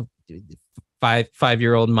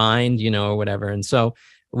 5-year-old mind, or whatever. And so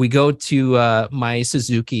we go to my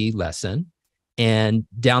Suzuki lesson. And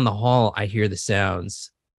down the hall, I hear the sounds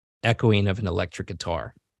echoing of an electric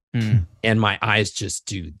guitar. And my eyes just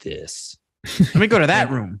do this. Let me go to that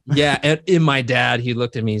room. Yeah. And in my dad, he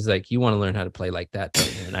looked at me. He's like, you want to learn how to play like that?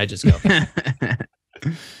 And I just go, yeah.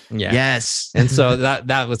 Yes. And so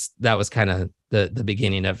that was kind of the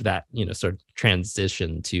beginning of that, sort of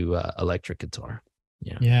transition to electric guitar.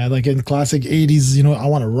 Yeah, like in classic 80s, I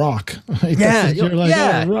want to rock. Right? Yeah, you're like,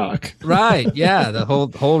 I want to rock. Right. Yeah, the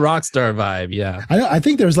whole rock star vibe. Yeah. I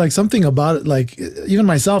think there's like something about it. Like even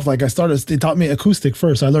myself, like they taught me acoustic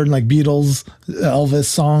first. I learned like Beatles, Elvis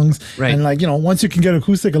songs, right. And like once you can get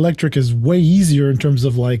acoustic, electric is way easier in terms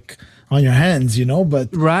of like on your hands, but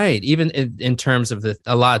right. Even in terms of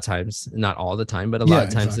a lot of times, not all the time, but a lot of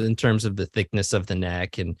times in terms of the thickness of the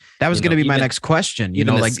neck. And that was going to be my next question.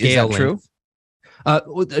 Like, is that true?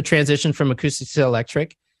 A transition from acoustic to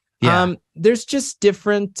electric. Yeah. There's just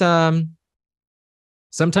different. Sometimes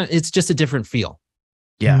it's just a different feel.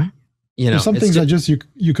 Yeah. There's some things that just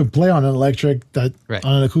you can play on an electric that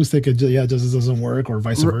on an acoustic it just doesn't work, or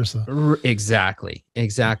vice versa. Exactly.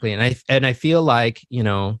 And I feel like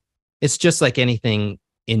it's just like anything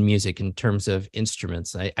in music in terms of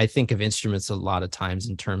instruments. I think of instruments a lot of times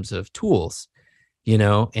in terms of tools.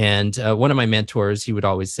 And one of my mentors, he would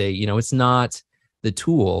always say, it's not the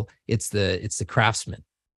tool, it's the craftsman.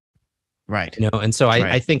 Right. And so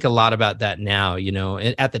I think a lot about that now.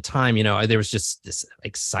 At the time, there was just this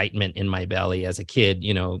excitement in my belly as a kid.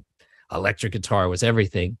 Electric guitar was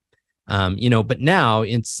everything. But now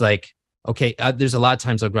it's like, okay, there's a lot of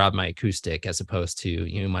times I'll grab my acoustic as opposed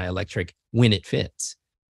to my electric when it fits.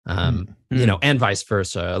 And vice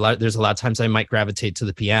versa. There's a lot of times I might gravitate to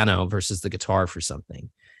the piano versus the guitar for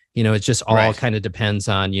something. It just all Right. kind of depends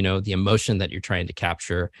on, the emotion that you're trying to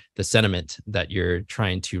capture, the sentiment that you're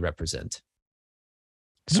trying to represent.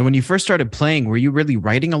 So when you first started playing, were you really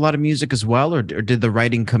writing a lot of music as well, or did the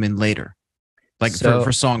writing come in later, like So-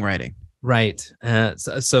 for songwriting? Right.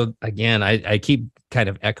 So again, I keep kind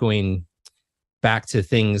of echoing back to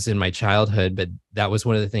things in my childhood, but that was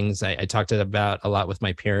one of the things I talked about a lot with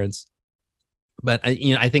my parents. But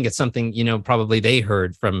I think it's something, probably they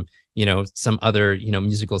heard from, some other,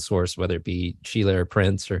 musical source, whether it be Sheila or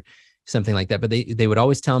Prince or something like that. But they would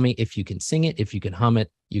always tell me, if you can sing it, if you can hum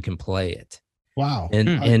it, you can play it. Wow.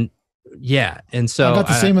 And yeah. And so I got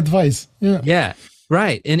the same advice. Yeah. Yeah.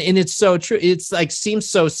 Right. And it's so true. It's like, seems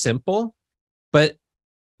so simple, but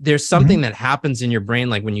there's something that happens in your brain.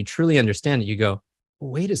 Like when you truly understand it, you go,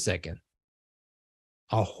 wait a second.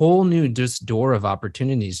 A whole new just door of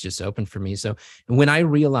opportunities just opened for me. So when I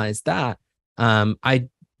realized that, I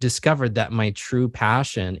discovered that my true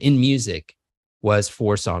passion in music was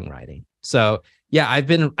for songwriting. So yeah, I've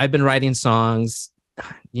been writing songs.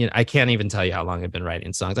 I can't even tell you how long I've been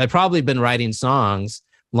writing songs. I've probably been writing songs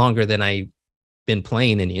longer than I've been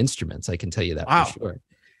playing any instruments. I can tell you that for sure.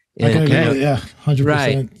 I can agree with it, yeah, 100%.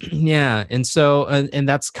 Right. Yeah. And so, and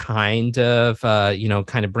that's kind of,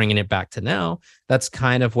 kind of bringing it back to now. That's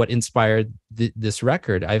kind of what inspired this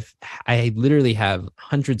record. I literally have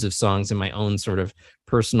hundreds of songs in my own sort of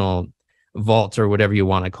personal vault, or whatever you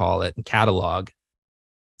want to call it, catalog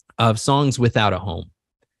of songs without a home.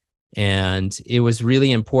 And it was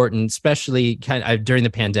really important, especially kind of during the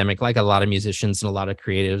pandemic, like a lot of musicians and a lot of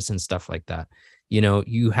creatives and stuff like that.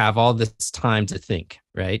 You have all this time to think,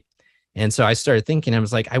 right? And so I started thinking, I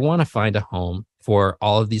was like, I want to find a home for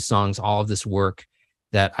all of these songs, all of this work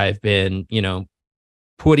that I've been,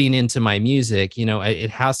 putting into my music. It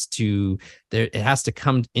has to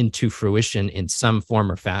come into fruition in some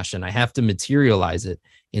form or fashion. I have to materialize it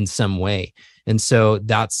in some way. And so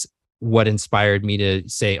that's what inspired me to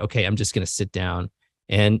say, okay, I'm just going to sit down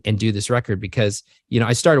and do this record, because,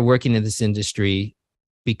 I started working in this industry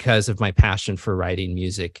because of my passion for writing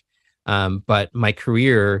music. But my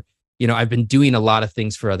career, I've been doing a lot of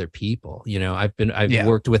things for other people. I've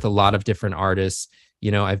worked with a lot of different artists.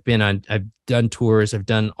 I've done tours, I've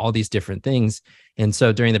done all these different things. And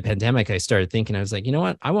so during the pandemic, I started thinking, I was like, you know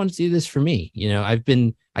what? I want to do this for me.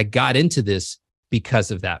 I got into this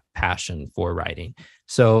because of that passion for writing.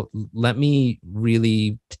 So let me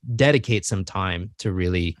really dedicate some time to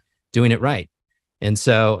really doing it right. And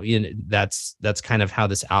so, that's kind of how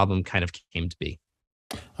this album kind of came to be.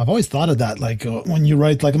 I've always thought of that, like when you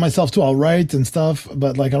write, like myself too, I'll write and stuff,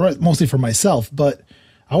 but like I write mostly for myself. But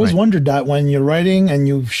I always wondered that when you're writing and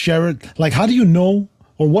you share it, like how do you know,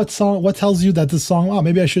 or what tells you that this song, oh,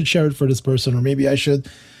 maybe I should share it for this person, or maybe I should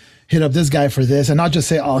hit up this guy for this, and not just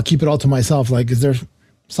say, oh, I'll keep it all to myself. Like, is there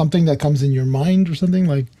something that comes in your mind or something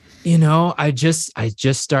like? I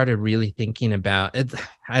just started really thinking about it.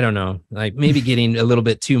 I don't know, like maybe getting a little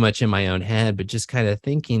bit too much in my own head, but just kind of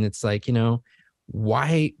thinking, it's like,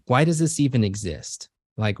 why does this even exist?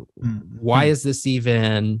 Like, why is this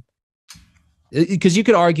even? Because you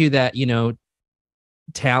could argue that,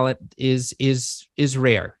 talent is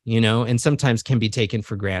rare, and sometimes can be taken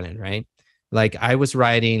for granted, right? Like I was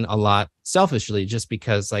writing a lot selfishly just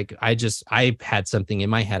because like I had something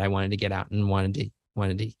in my head I wanted to get out and wanted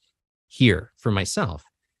to hear for myself.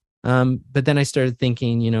 But then I started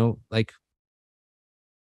thinking, like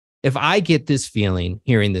if I get this feeling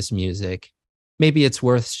hearing this music, maybe it's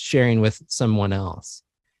worth sharing with someone else.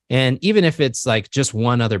 And even if it's like just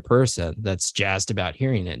one other person that's jazzed about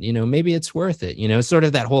hearing it, maybe it's worth it. Sort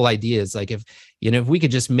of that whole idea is like, if we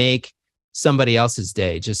could just make somebody else's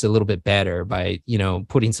day just a little bit better by,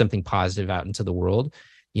 putting something positive out into the world,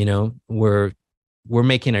 we're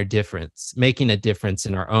making a difference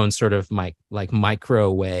in our own sort of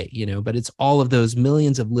micro way, but it's all of those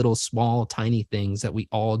millions of little, small, tiny things that we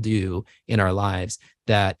all do in our lives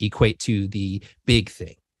that equate to the big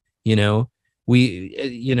thing.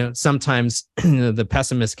 We, sometimes the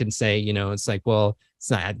pessimist can say, it's like, well, it's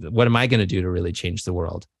not, what am I going to do to really change the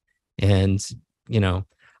world? And,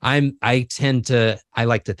 I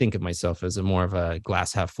like to think of myself as a more of a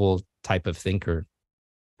glass half full type of thinker.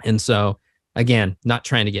 And so again, not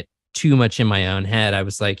trying to get too much in my own head, I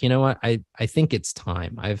was like, you know what? I think it's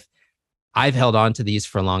time. I've held on to these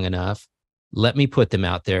for long enough. Let me put them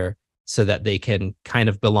out there so that they can kind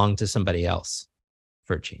of belong to somebody else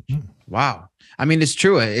for a change. Wow. I mean, it's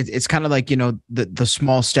true. It's kind of like, the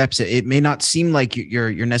small steps. It may not seem like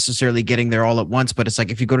you're necessarily getting there all at once, but it's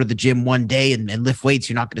like if you go to the gym one day and lift weights,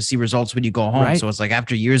 you're not going to see results when you go home. Right. So it's like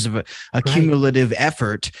after years of a cumulative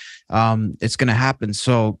effort, it's going to happen.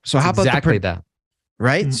 So how about exactly that?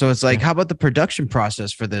 right? So it's like, how about the production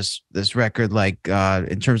process for this record? Like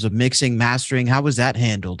in terms of mixing, mastering, how was that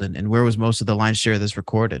handled, and where was most of the lion's share of this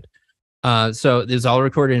recorded? So it was all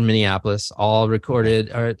recorded in Minneapolis, all recorded,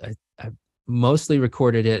 or I mostly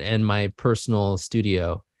recorded it in my personal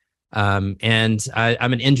studio. And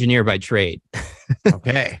I'm an engineer by trade.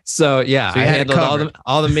 Okay. So yeah, So I handled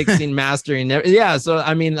all the mixing, mastering. Yeah. So,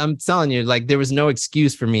 I mean, I'm telling you, like, there was no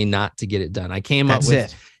excuse for me not to get it done. I came up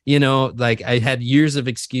with, like, I had years of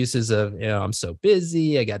excuses of, I'm so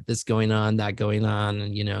busy. I got this going on, that going on,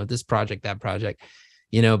 and, this project, that project,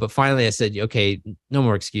 but finally I said, okay, no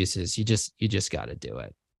more excuses. You just got to do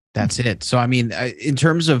it. That's it. So, I mean, in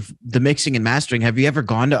terms of the mixing and mastering, have you ever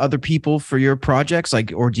gone to other people for your projects?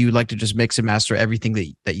 Like, or do you like to just mix and master everything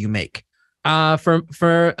that you make? For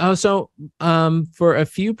a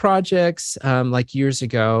few projects, like years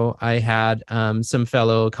ago, I had some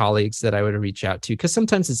fellow colleagues that I would reach out to, because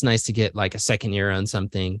sometimes it's nice to get like a second ear on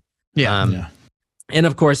something. Yeah. And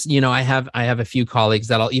of course, I have a few colleagues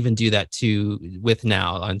that I'll even do that too with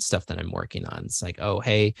now on stuff that I'm working on. It's like, oh,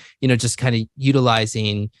 hey, just kind of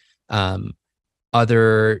utilizing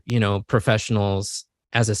other, professionals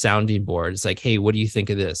as a sounding board. It's like, hey, what do you think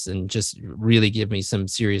of this? And just really give me some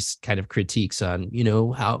serious kind of critiques on,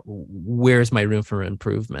 where's my room for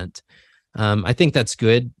improvement. I think that's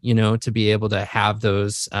good, to be able to have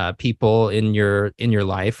those people in your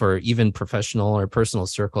life, or even professional or personal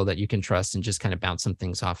circle that you can trust and just kind of bounce some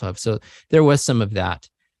things off of. So there was some of that.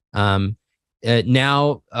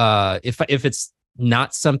 Now, if it's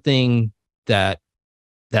not something that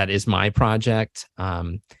is my project,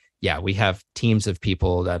 we have teams of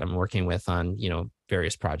people that I'm working with on,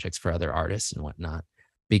 various projects for other artists and whatnot,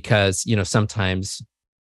 because, sometimes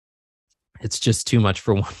it's just too much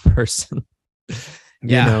for one person.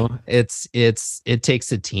 It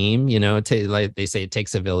takes a team, like they say, it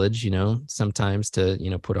takes a village, sometimes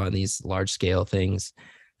to, put on these large scale things.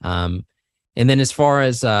 And then as far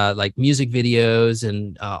as like music videos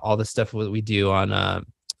and all the stuff that we do on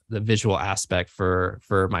the visual aspect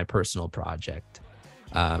for my personal project,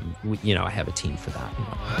 I have a team for that.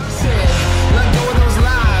 Let go of those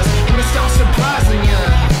lies and start surprising you.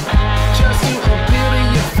 Just to appeal to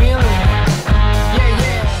your feeling.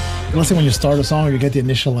 Let's say when you start a song, or you get the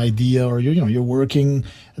initial idea, or you're working,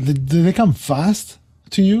 do they come fast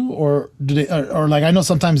to you, or do they, or like, I know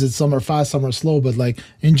sometimes some are fast, some are slow, but like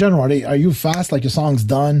in general, are you fast, like your song's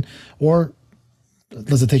done, or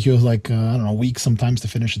does it take you like weeks sometimes to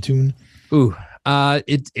finish a tune? Ooh,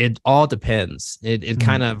 it all depends. It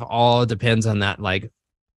kind of all depends on that, like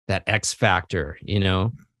that X factor.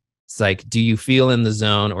 It's like, do you feel in the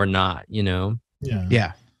zone or not?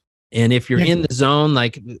 Yeah. And if you're in the zone,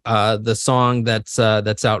 like the song that's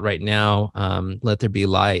out right now, Let There Be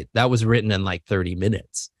Light, that was written in like 30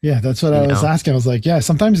 minutes. Yeah, that's what I was asking. I was like,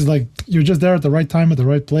 sometimes it's like you're just there at the right time at the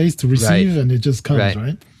right place to receive, and it just comes,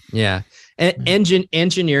 right? Yeah. And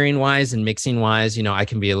engineering wise and mixing wise, I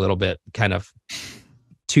can be a little bit kind of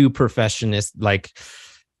too perfectionistic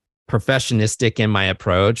in my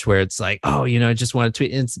approach, where it's like, oh, I just want to,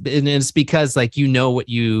 and it's because like, what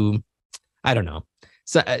I don't know.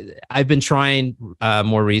 So I've been trying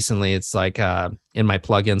more recently. It's like in my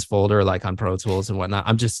plugins folder, like on Pro Tools and whatnot,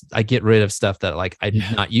 I get rid of stuff that like I'm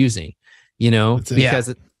not using,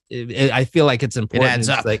 because I feel like it's important. It adds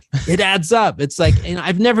up. It's like, it adds up. It's like,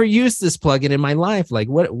 I've never used this plugin in my life. Like,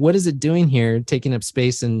 what is it doing here, taking up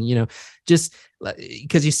space? And, just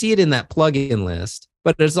because you see it in that plugin list,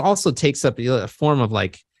 but it also takes up a form of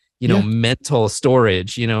like, mental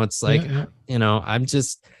storage. It's like, I'm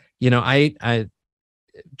just, I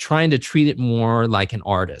trying to treat it more like an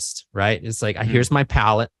artist, right? It's like, here's my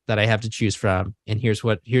palette that I have to choose from, and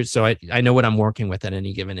so I know what I'm working with at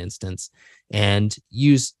any given instance, and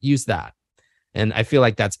use that. And I feel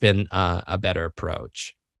like that's been a better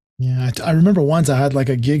approach. Yeah, I remember once I had like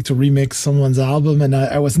a gig to remix someone's album, and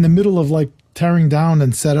I was in the middle of like tearing down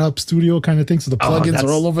and set up studio kind of thing, so the plugins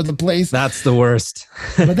are all over the place. That's the worst.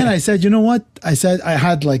 But then I said, you know what? I said I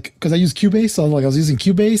had like, because I use Cubase, so like I was using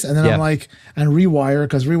Cubase, and then I'm like, and Rewire,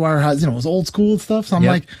 because Rewire has, it was old school stuff. So I'm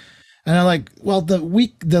like, and I'm like, well, the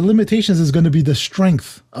limitations is going to be the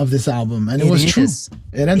strength of this album, and it was true.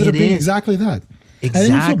 It ended up being exactly that. Exactly. And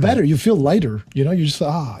then you feel better, you feel lighter. You just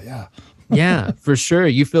yeah. Yeah, for sure.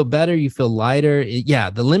 You feel better. You feel lighter.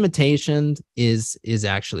 The limitation is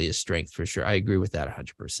actually a strength for sure. I agree with that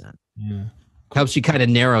 100%. Yeah. helps you kind of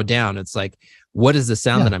narrow down. It's like, what is the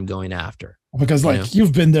sound Yeah. that I'm going after? Because like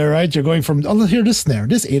you've been there, right? You're going from, oh, here, this snare,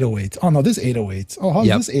 this 808. Oh no, this 808. Oh, how's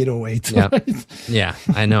this 808? Yep. Right? Yeah,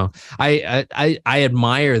 I know. I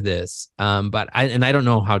admire this, but I don't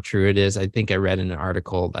know how true it is. I think I read in an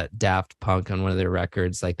article that Daft Punk on one of their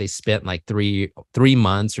records, like they spent like 3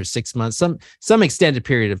 months or 6 months, some extended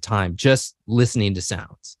period of time just listening to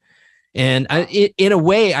sounds. And in a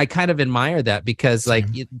way, I kind of admire that because like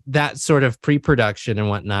that sort of pre-production and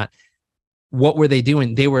whatnot. What were they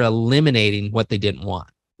doing? They were eliminating what they didn't want,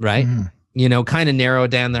 right? Kind of narrow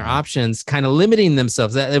down their options, kind of limiting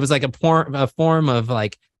themselves. It was like a form of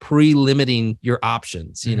like pre-limiting your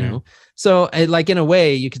options, So like in a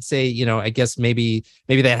way you could say, I guess maybe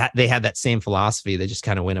they had that same philosophy. They just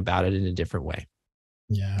kind of went about it in a different way.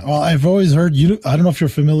 Yeah. Well, I've always heard I don't know if you're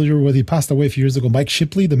familiar with, he passed away a few years ago, Mike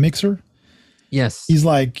Shipley, the mixer. Yes. He's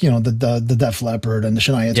like, the Def Leppard and the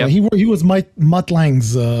Shania Twain. He was Mutt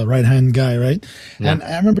Lang's right-hand guy, right? Yeah. And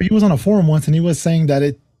I remember he was on a forum once and he was saying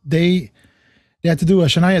that they had to do a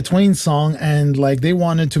Shania Twain song and like they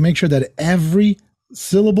wanted to make sure that every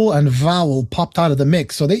syllable and vowel popped out of the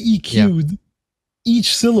mix. So they EQ'd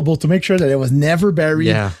each syllable to make sure that it was never buried.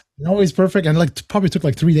 Yeah. Always perfect. And like probably took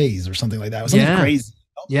like 3 days or something like that. It was something crazy.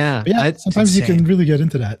 Yeah. Sometimes you can really get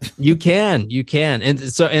into that. You can.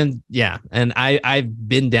 And I've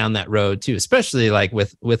been down that road too, especially like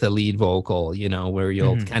with a lead vocal, where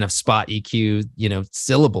you'll kind of spot EQ,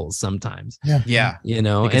 syllables sometimes. Yeah. You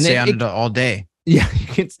can stay on it all day. Yeah, you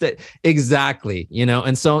can stay. Exactly.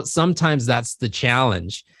 And so sometimes that's the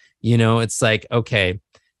challenge, it's like, okay,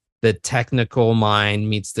 the technical mind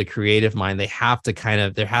meets the creative mind. They have to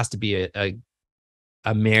there has to be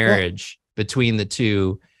a marriage between the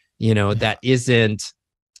two, that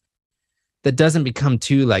doesn't become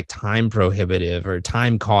too like time prohibitive or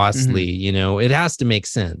time costly. It has to make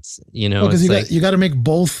sense, because you got to make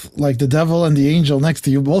both like the devil and the angel next to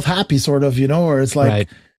you both happy, sort of, or it's like, I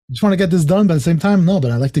just want to get this done, but at the same time, no, but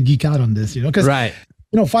I like to geek out on this, because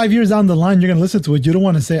 5 years down the line, you're going to listen to it. You don't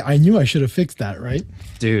want to say, I knew I should have fixed that, right?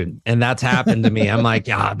 Dude, and that's happened to me. I'm like,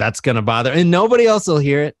 that's going to bother. And nobody else will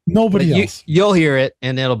hear it. Nobody else. You'll hear it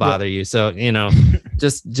and it'll bother you. So,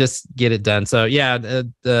 just get it done. So yeah,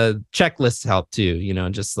 the checklists help too,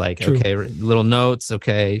 just like, True. Okay, little notes.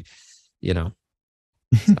 Okay. So.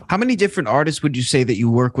 How many different artists would you say that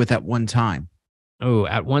you work with at one time? Oh,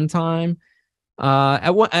 at one time,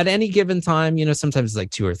 at any given time, sometimes it's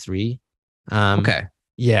like 2 or 3. Okay.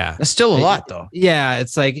 Yeah. That's still a lot though. Yeah.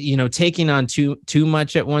 It's like, taking on too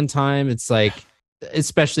much at one time. It's like,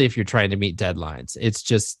 especially if you're trying to meet deadlines, it's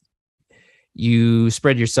just, you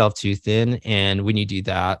spread yourself too thin. And when you do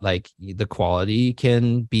that, like the quality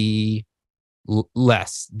can be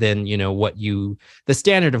less than, the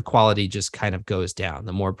standard of quality just kind of goes down.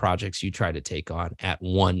 The more projects you try to take on at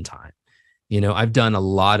one time. I've done a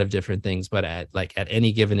lot of different things, but at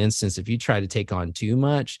any given instance, if you try to take on too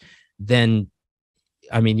much, then,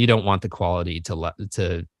 you don't want the quality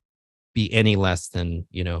to be any less than,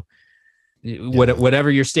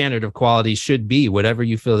 whatever your standard of quality should be, whatever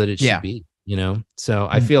you feel that it should be, So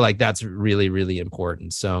I feel like that's really, really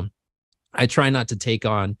important. So I try not to take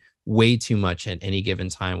on way too much at any given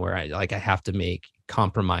time where I have to make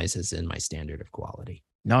compromises in my standard of quality.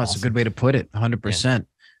 No, it's a good way to put it. 100%.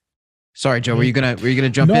 Sorry, Joe, were you gonna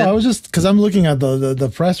jump in? No, I was just, because I'm looking at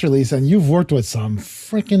the press release and you've worked with some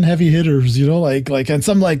freaking heavy hitters, and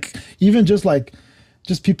some like even just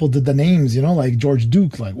people did the names, like George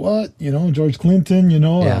Duke, like what, George Clinton,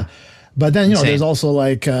 but then there's also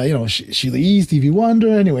like Sheila E, Stevie Wonder,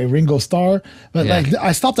 anyway, Ringo Starr. But like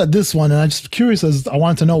I stopped at this one and I'm just curious, as I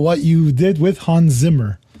wanted to know what you did with Hans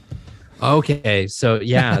Zimmer. Okay, so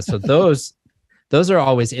so those are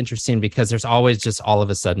always interesting because there's always just all of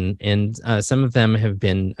a sudden, and some of them have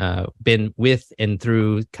been with and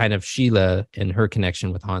through kind of Sheila and her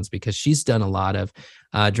connection with Hans, because she's done a lot of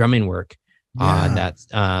drumming work on that,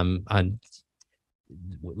 on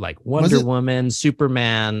like Wonder Woman,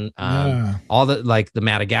 Superman, all the like the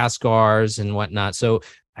Madagascars and whatnot. So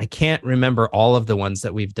I can't remember all of the ones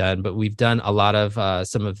that we've done, but we've done a lot of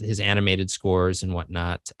some of his animated scores and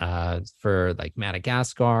whatnot for like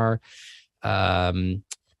Madagascar.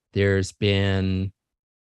 There's been,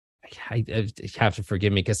 I have to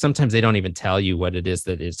forgive me because sometimes they don't even tell you what it is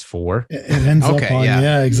that it's for. It ends up on,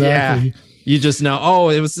 exactly. Yeah. You just know,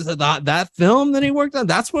 it was that film that he worked on.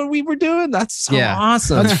 That's what we were doing. That's so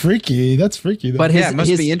awesome. That's freaky. Though. But it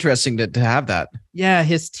must be interesting to have that. Yeah,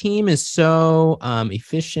 his team is so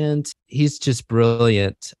efficient. He's just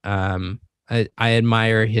brilliant. I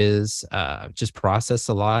admire his just process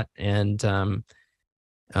a lot, and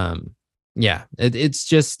it's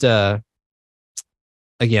just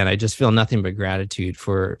again, I just feel nothing but gratitude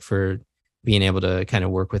for being able to kind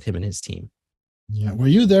of work with him and his team. Yeah, were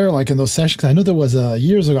you there like in those sessions? I know there was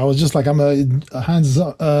years ago. I was just like, I'm a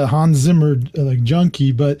Hans Zimmer like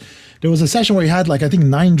junkie, but there was a session where he had like I think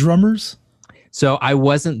 9 drummers. So I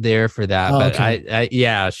wasn't there for that, but okay.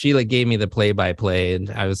 yeah, Sheila gave me the play-by-play, and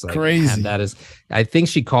I was like, crazy. Man, that is. I think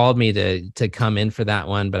she called me to come in for that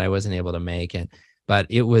one, but I wasn't able to make it. But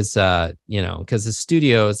it was, because the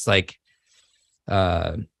studio is like,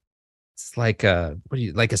 it's like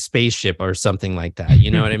like a spaceship or something like that. You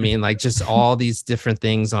know what I mean? Like just all these different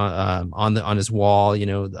things on his wall.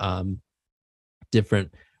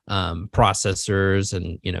 Different processors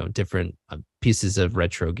and different pieces of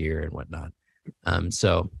retro gear and whatnot.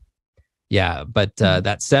 So yeah, but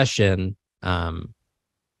that session,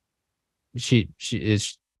 she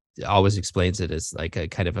always explains it as like a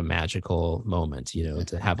kind of a magical moment,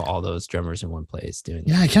 to have all those drummers in one place doing.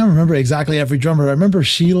 Yeah, I can't remember exactly every drummer. I remember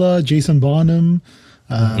Sheila, Jason Bonham.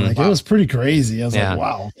 It was pretty crazy. I was like,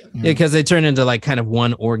 wow. Yeah, because they turn into like kind of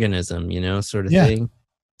one organism, sort of thing.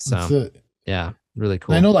 So yeah, really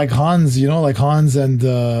cool. I know like Hans, and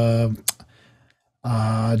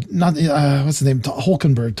not what's his name, Tom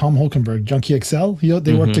Hulkenberg, Junkie XL.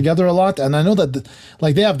 They work together a lot, and I know that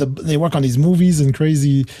they work on these movies and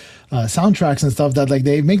crazy soundtracks and stuff that like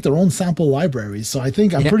they make their own sample libraries. So I'm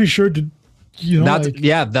pretty sure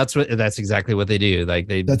that's exactly what they do. Like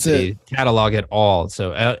they catalog it all.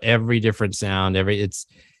 So every different sound, that's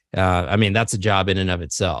a job in and of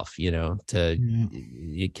itself, you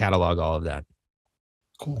catalog all of that.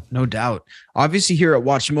 Cool. No doubt. Obviously, here at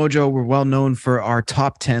WatchMojo, we're well known for our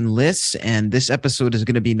top 10 lists, and this episode is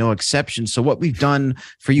going to be no exception. So what we've done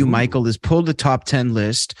for you, Mychael, is pull the top 10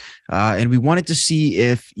 list, and we wanted to see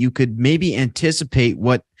if you could maybe anticipate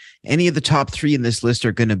what any of the top 3 in this list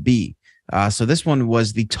are going to be. So this one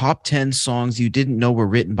was the top 10 songs you didn't know were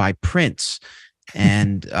written by Prince.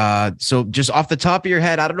 And so just off the top of your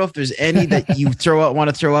head, I don't know if there's any that you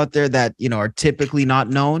want to throw out there that, are typically not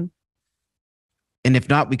known. And if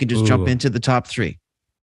not, we can just jump into the top 3.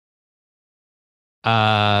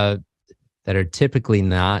 That are typically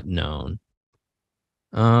not known.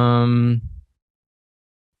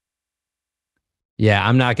 Yeah,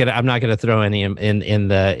 I'm not gonna throw any in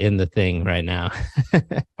the thing right now.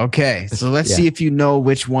 Okay, so let's see if you know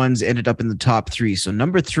which ones ended up in the top 3. So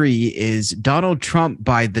number 3 is Donald Trump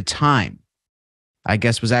by The Time. I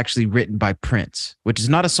guess was actually written by Prince, which is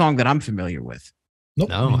not a song that I'm familiar with. Nope,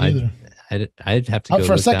 no, I'd have to go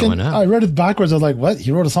for a second. That one up. I read it backwards. I was like, "What?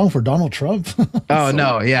 He wrote a song for Donald Trump?" Oh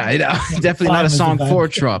no, yeah, definitely not a song for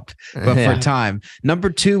Trump, but for Time. Number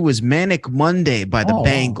 2 was Manic Monday by the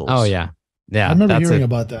Bangles. Oh yeah, I remember hearing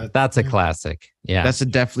about that. That's a classic. Yeah, that's a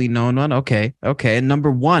definitely known one. Okay. And number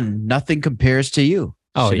 1, Nothing Compares to You.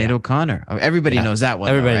 Sinead O'Connor. Everybody knows that one.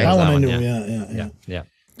 Everybody knows that one. Yeah.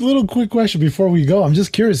 Little quick question before we go. I'm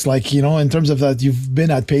just curious, like, in terms of that, you've been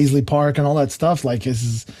at Paisley Park and all that stuff. Like,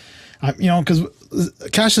 because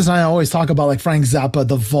Cassius and I always talk about like Frank Zappa,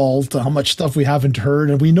 the vault, how much stuff we haven't heard.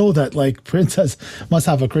 And we know that like Prince must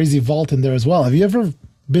have a crazy vault in there as well. Have you ever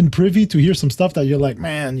been privy to hear some stuff that you're like,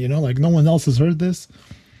 man, like no one else has heard this?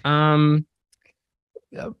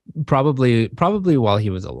 Probably while he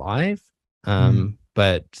was alive.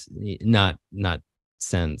 But not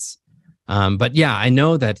since. But yeah, I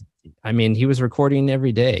know that. I mean, he was recording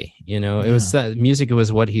every day. It was music. It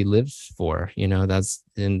was what he lived for. That's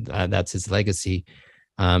his legacy.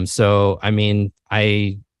 So I mean,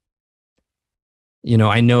 I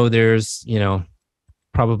know there's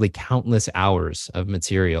probably countless hours of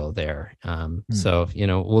material there. So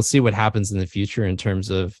we'll see what happens in the future in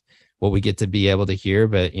terms of what we get to be able to hear.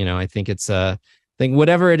 But I think it's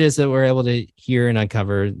whatever it is that we're able to hear and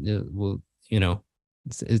uncover,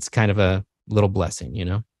 it's kind of a little blessing.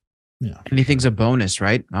 Yeah. Anything's a bonus,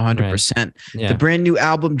 right? 100%. Right. Yeah. The brand new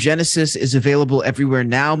album Genesis is available everywhere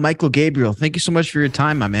now. Mychael Gabriel, thank you so much for your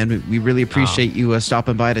time, my man. We really appreciate you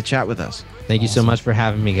stopping by to chat with us. Thank you so much for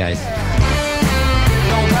having me, guys.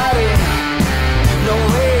 Nobody, no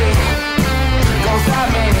way, gonna stop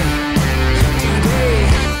me today.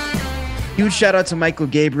 Huge shout out to Mychael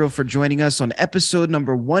Gabriel for joining us on episode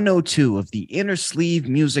number 102 of the Inner Sleeve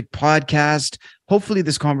Music Podcast. Hopefully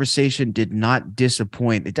this conversation did not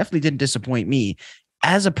disappoint. It definitely didn't disappoint me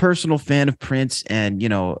as a personal fan of Prince and,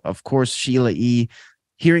 of course, Sheila E.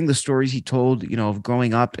 Hearing the stories he told, of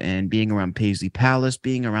growing up and being around Paisley Palace,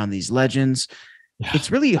 being around these legends. Yeah.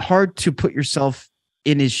 It's really hard to put yourself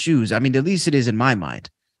in his shoes. I mean, at least it is in my mind.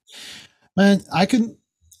 Man,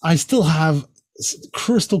 I still have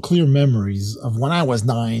crystal clear memories of when I was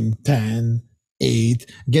 9, 10,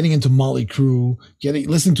 8, getting into Motley Crue,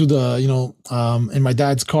 listening to the, in my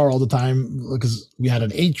dad's car all the time, because we had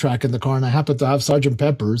an 8-track in the car and I happened to have Sgt.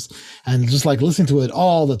 Pepper's, and just like listening to it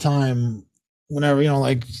all the time whenever,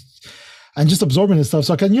 and just absorbing this stuff.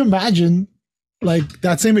 So can you imagine like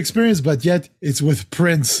that same experience, but yet it's with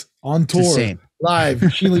Prince on tour,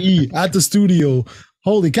 live, Sheila E at the studio.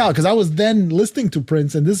 Holy cow. Because I was then listening to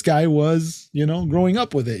Prince and this guy was, growing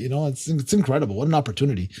up with it. It's incredible. What an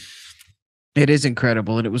opportunity. It is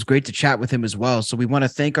incredible, and it was great to chat with him as well. So we want to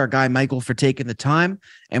thank our guy Mychael for taking the time,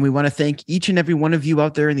 and we want to thank each and every one of you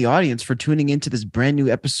out there in the audience for tuning into this brand new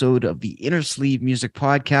episode of the Inner Sleeve Music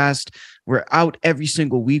Podcast. We're out every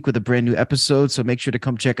single week with a brand new episode, so make sure to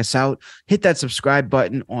come check us out. Hit that subscribe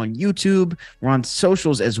button on YouTube. We're on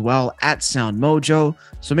socials as well at SoundMojo,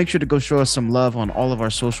 so make sure to go show us some love on all of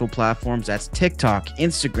our social platforms. That's TikTok,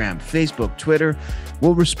 Instagram, Facebook, Twitter.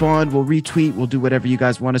 We'll respond, we'll retweet, we'll do whatever you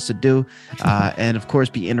guys want us to do. And of course,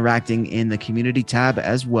 be interacting in the community tab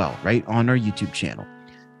as well, right on our YouTube channel.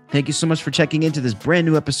 Thank you so much for checking into this brand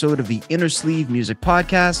new episode of the Inner Sleeve Music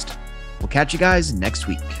Podcast. We'll catch you guys next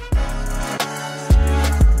week.